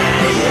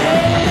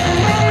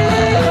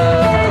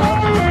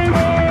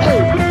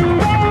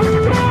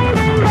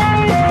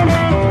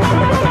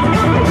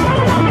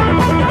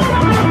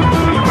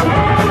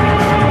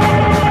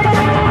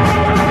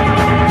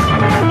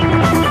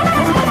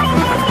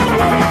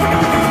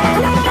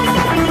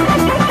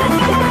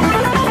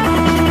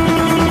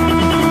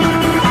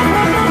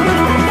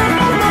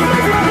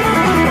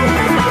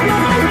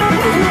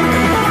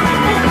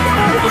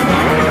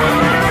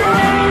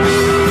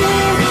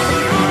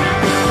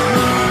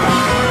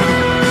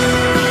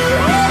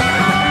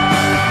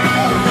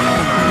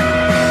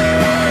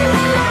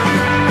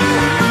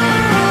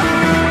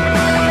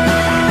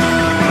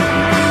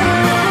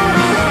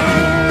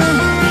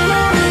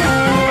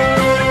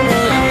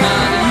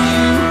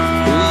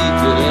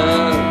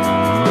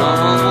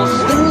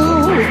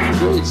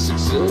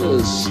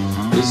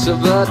 It's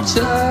about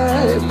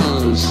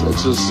time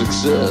such a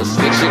success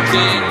that you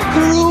can't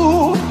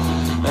grow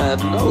at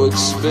no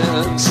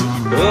expense.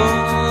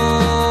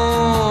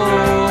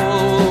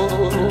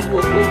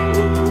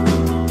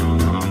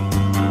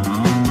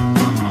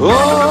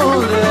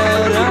 All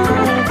that I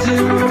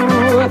do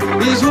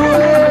is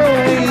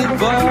wait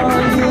for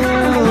you.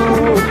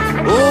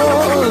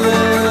 All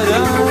that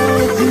I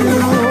do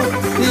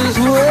is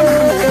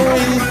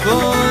wait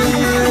for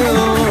you.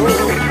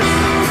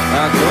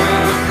 I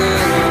can't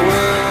get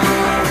away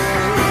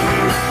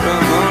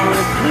from all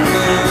the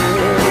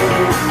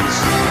plans.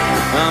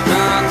 I'm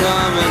not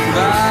coming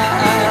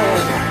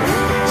back.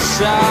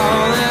 So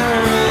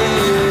there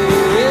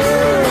is.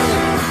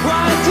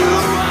 Why do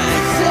I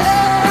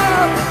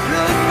accept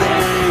the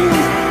things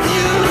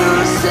you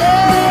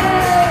say?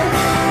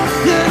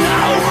 You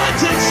know what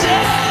to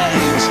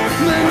change,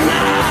 but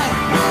not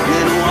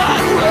in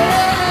what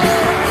way?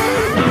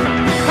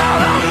 How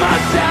long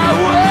must I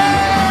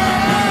wait?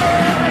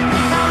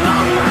 How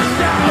long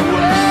must I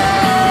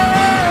wait?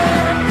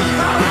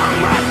 How long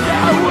must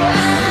I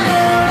wait?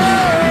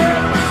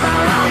 How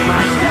long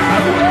must I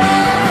wait?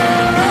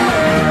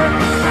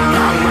 How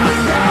long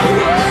must I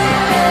wait?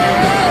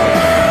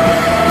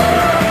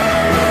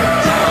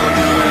 Don't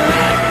do it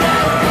like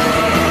that.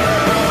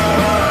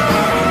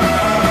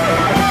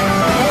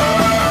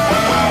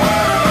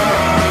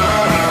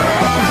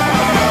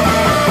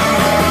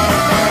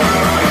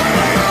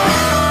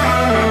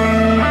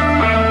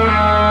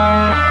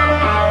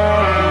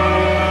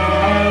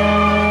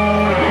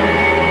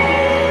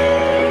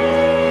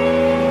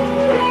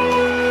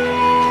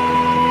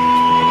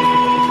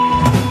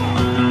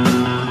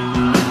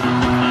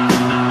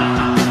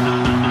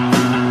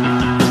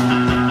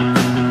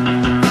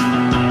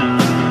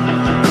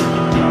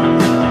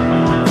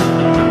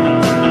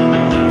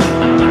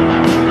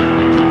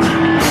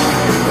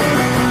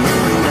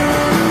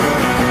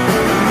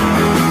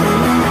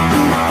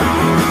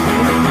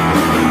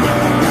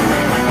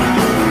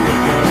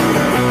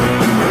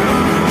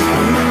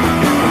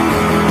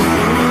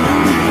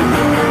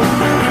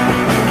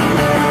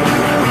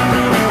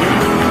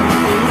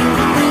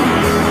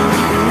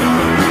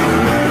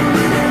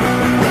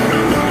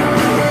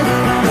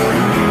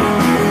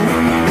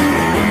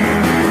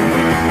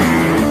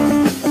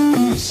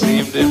 You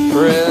seemed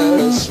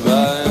impressed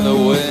by the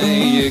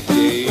way you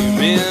came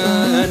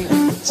in.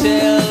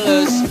 Tell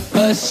us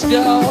a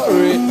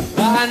story.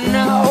 I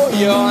know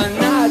you're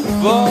not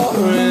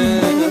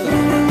boring.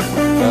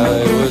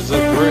 I was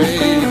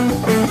afraid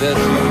that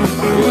you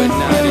would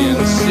not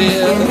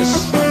insist.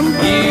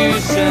 You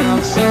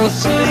sound so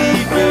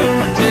sleepy.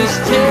 Just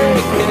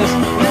take this,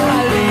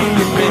 not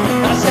leave me.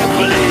 I said,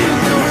 please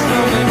don't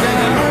slow me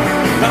down.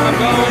 I'm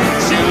going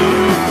too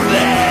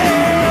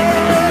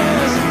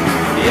fast.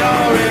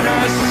 You're in a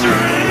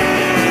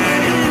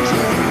strange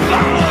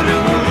part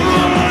of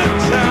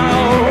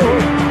town.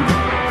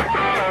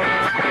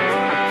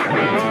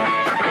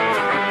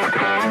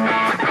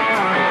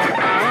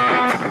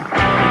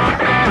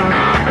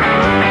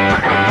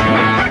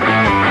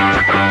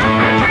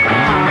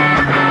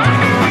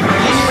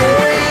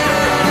 Yeah.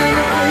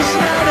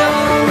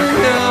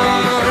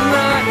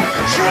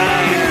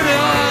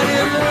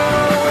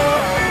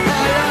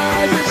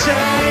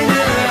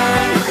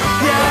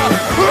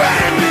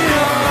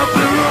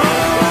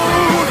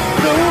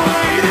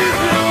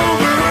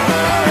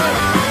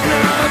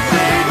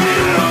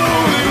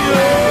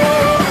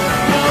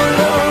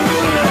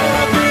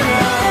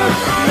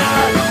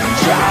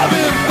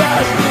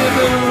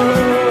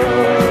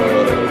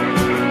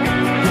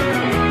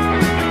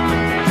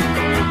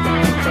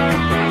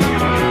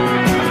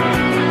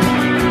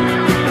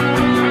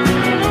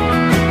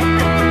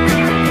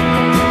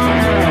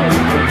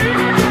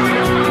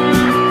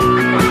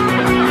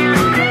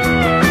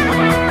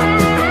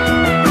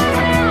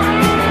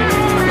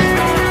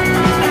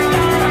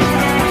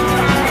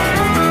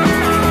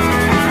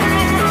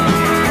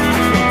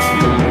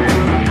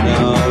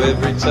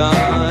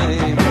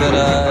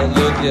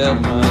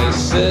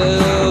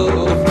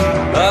 myself.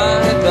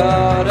 I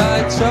thought I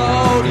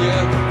told you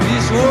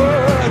this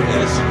world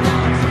is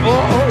not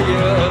for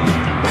you,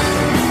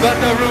 but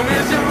the room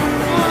is on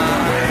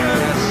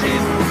fire.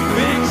 She's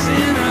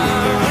mixing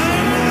up.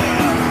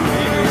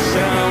 You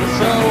sound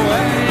so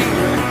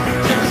angry.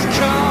 Just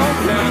calm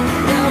down.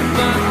 You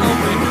found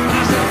me.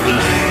 I said,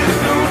 please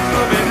don't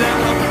slow me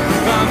down.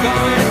 I'm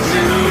going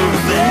to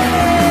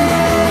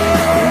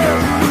fail.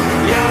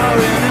 You're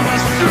in my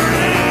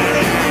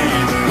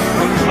street.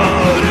 I'm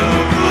part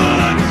of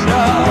my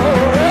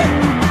story.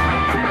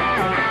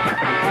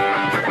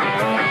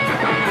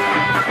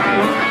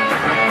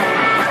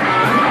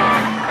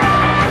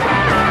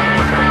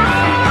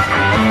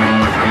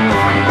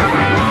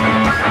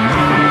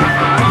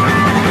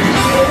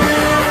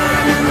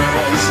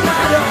 It's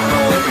not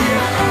all you.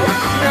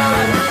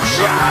 Not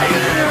trying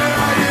to.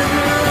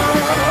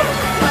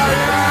 I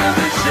love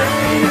the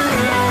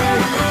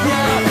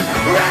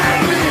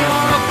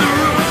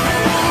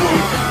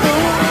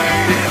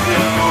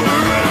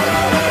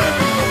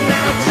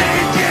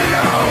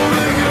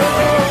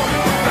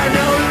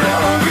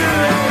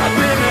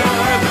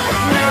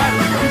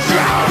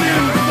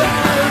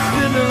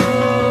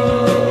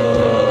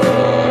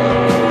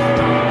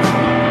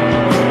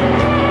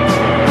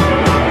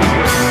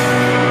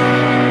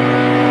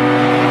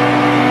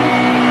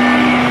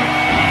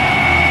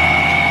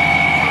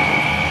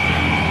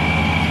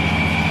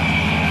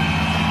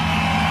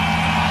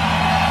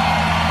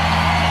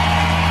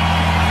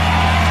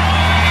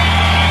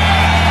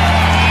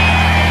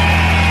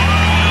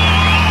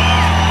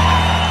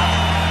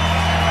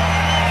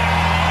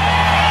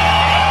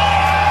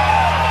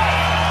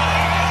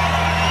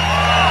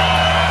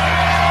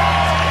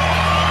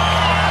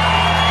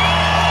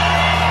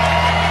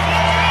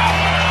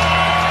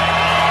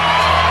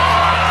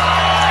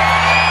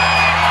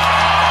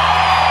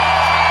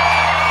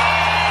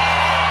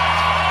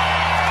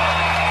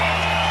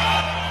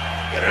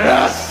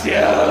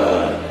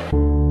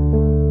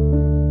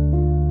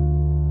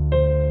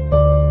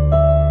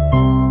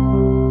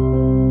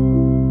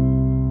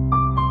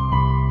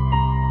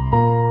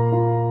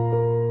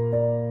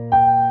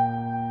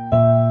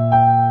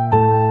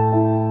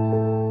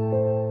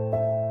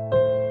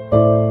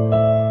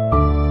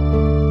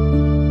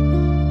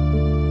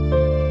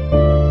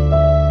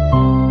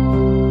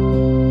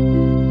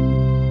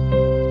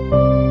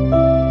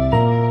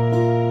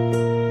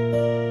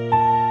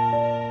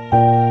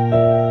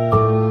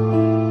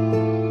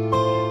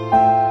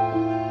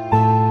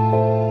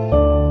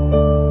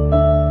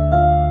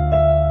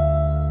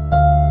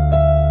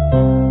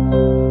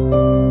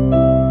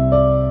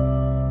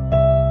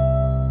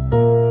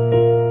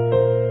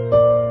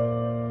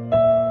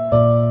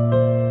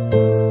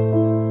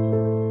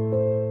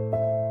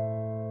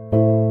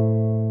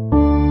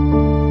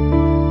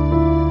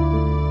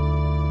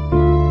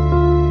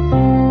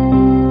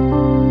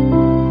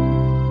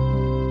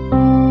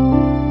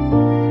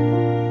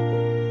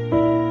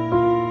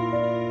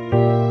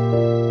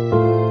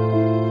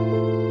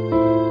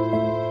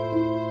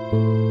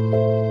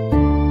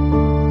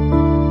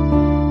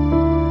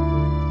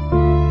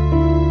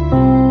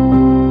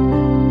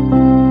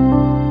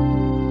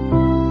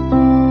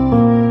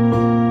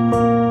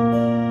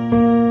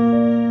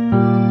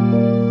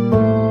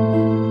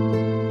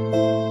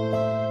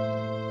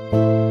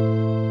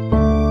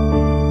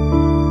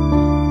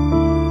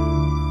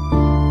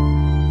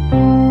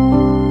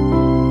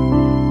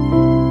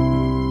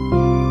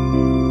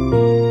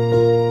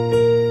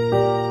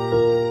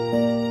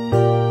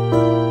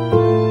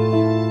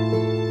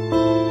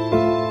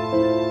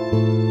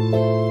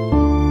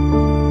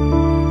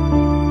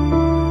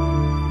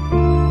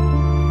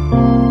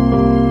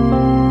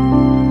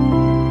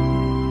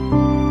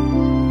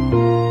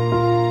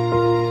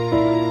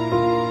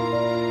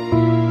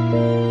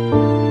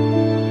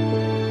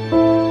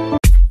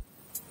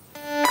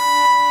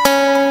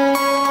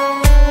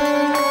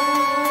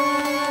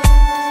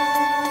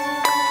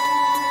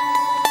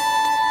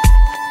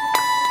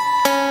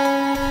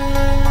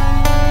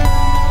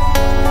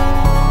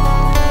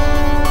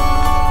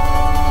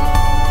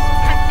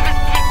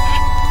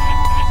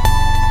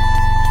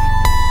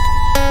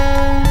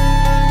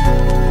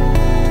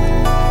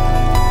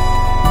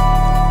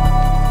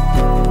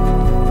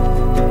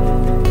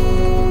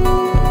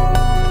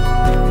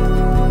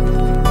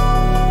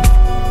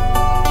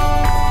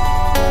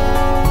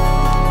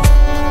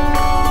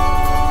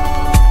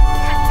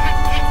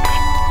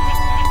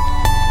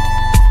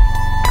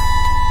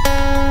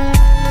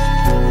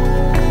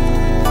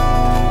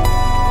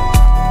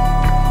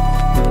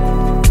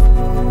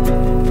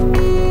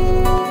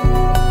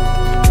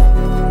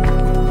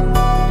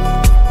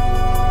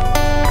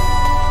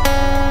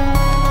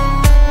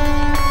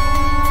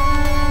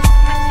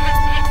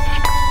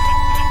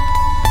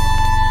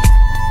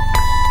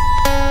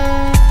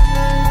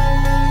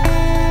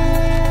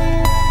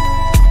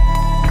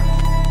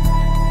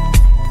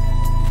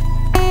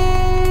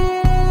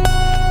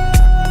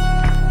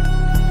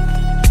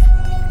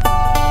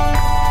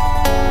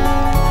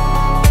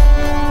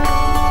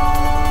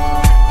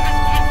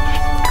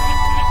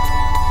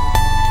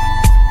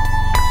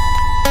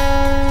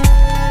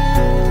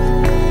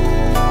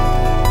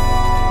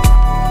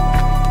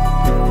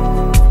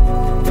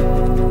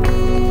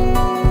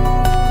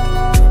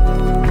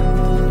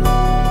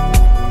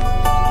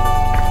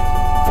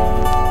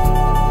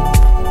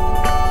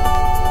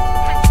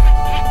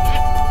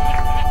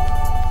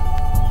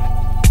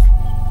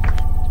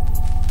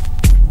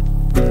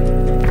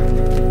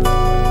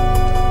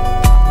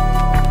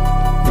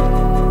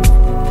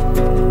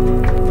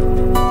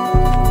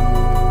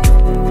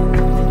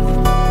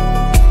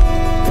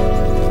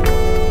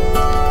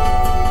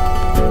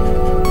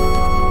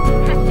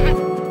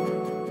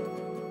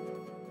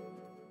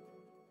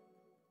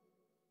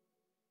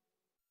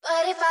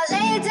if I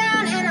lay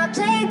down and I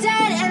play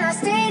dead and I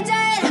stay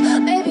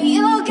dead, baby,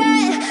 you'll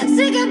get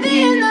sick of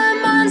being the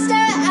monster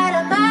out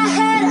of my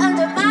head,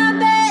 under my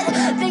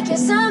bed. Think you're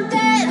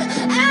something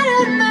out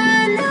of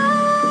my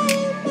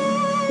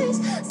nightmares,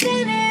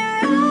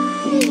 standing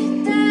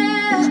right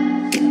there.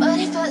 But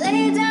if I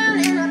lay down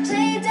and I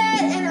play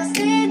dead and I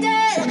stay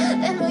dead,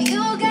 then will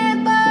you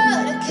get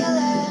bored of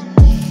killing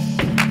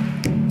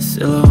me?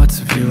 Silhouettes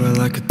of you are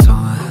like a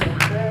taunt.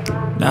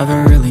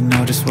 Never really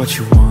know just what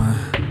you want.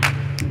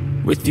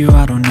 With you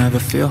I don't ever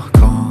feel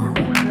calm.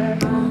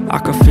 I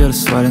can feel the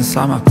sweat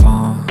inside my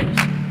palms.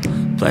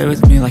 Play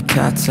with me like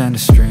cats and a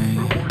string.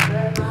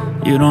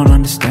 You don't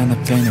understand the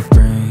pain it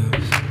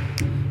brings.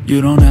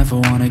 You don't ever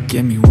wanna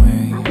give me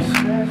wings.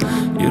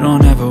 You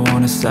don't ever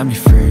wanna set me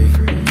free.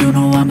 You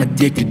know I'm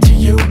addicted to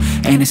you,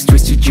 and it's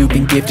twisted you've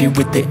been gifted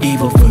with the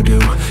evil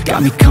voodoo.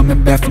 Got me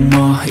coming back for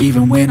more,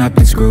 even when I've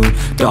been screwed.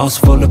 Dolls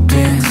full of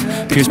pins,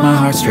 pierce my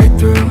heart straight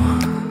through.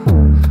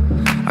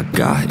 I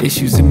got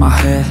issues in my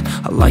head,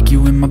 I like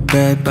you in my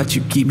bed, but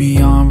you keep me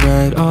on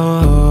red.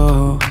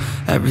 Oh,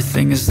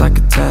 everything is like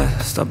a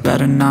test. I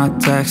better not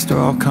text or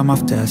I'll come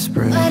off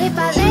desperate. But if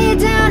I lay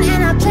down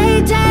and I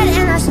play dead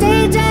and I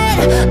stay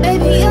dead,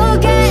 baby, you'll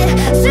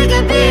get sick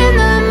of being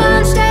the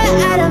monster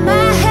out of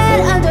my head,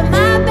 under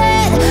my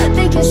bed.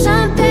 Think you're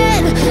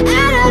something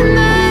out of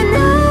my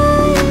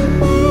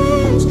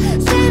nightmares,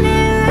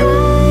 standing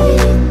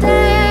right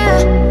there.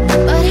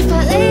 But if I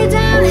lay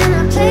down and I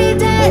play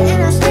dead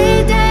and I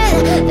stay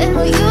dead, then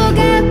will you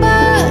get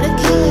bored of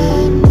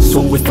killing me? So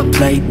if I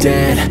play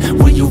dead,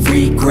 will you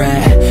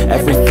regret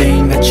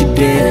everything that you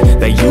did,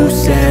 that you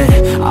said?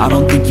 I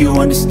don't think you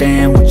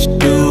understand what you're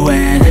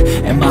doing,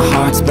 and my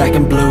heart's black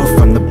and blue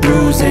from the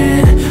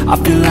bruising. I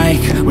feel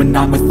like when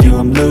I'm with you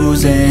I'm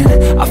losing.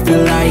 I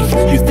feel like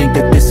you think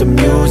that this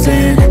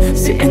amusing,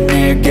 sitting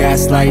there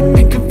gaslighting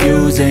and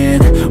confusing.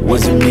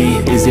 Was it me?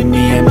 Is it me?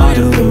 Am I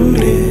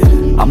deluded?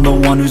 I'm the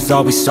one who's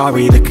always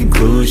sorry, the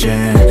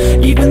conclusion,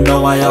 even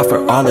though I offer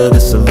all of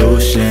the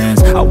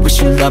solutions. I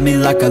wish you loved me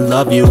like I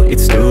love you,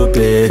 it's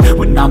stupid.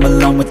 When I'm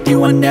alone with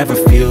you I never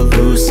feel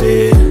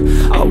lucid.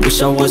 I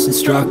wish I wasn't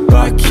struck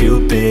by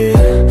Cupid.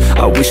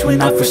 I wish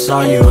when I first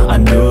saw you I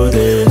knew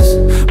this.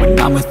 When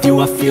I'm with you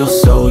I feel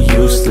so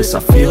useless, I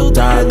feel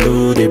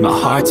diluted, my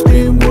heart's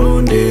been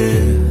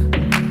wounded.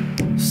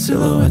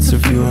 Silhouettes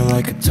of you are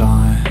like a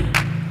taunt.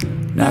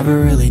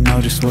 Never really know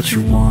just what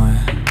you want.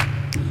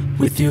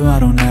 With you I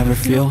don't ever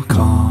feel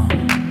calm.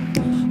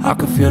 I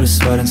can feel the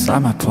sweat inside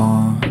my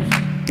palms.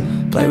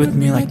 Play with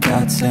me like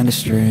cats and a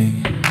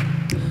string.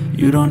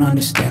 You don't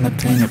understand the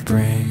pain it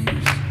brings.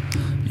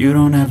 You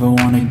don't ever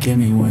wanna give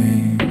me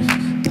wings.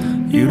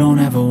 You don't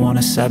ever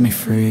wanna set me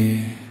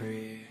free.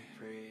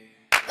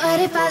 But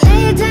if I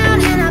lay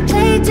down and I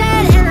play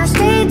dead and I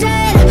stay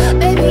dead,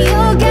 baby,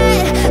 you'll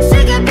get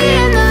sick of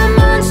being the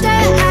monster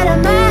out of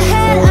my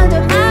head,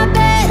 under my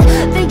bed.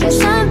 Think you're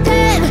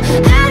something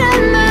out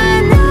of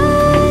my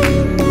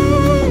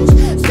nightmares,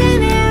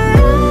 standing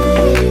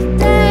right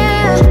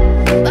there.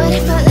 But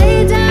if I lay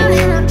down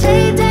and I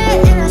play dead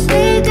and I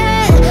stay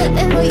dead,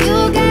 then will you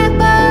get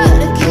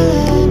bored of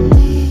killing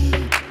me?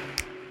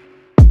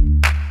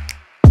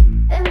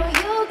 Then will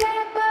you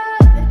get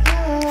bored of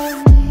killing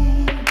me?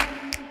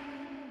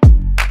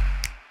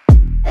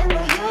 And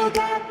will you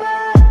get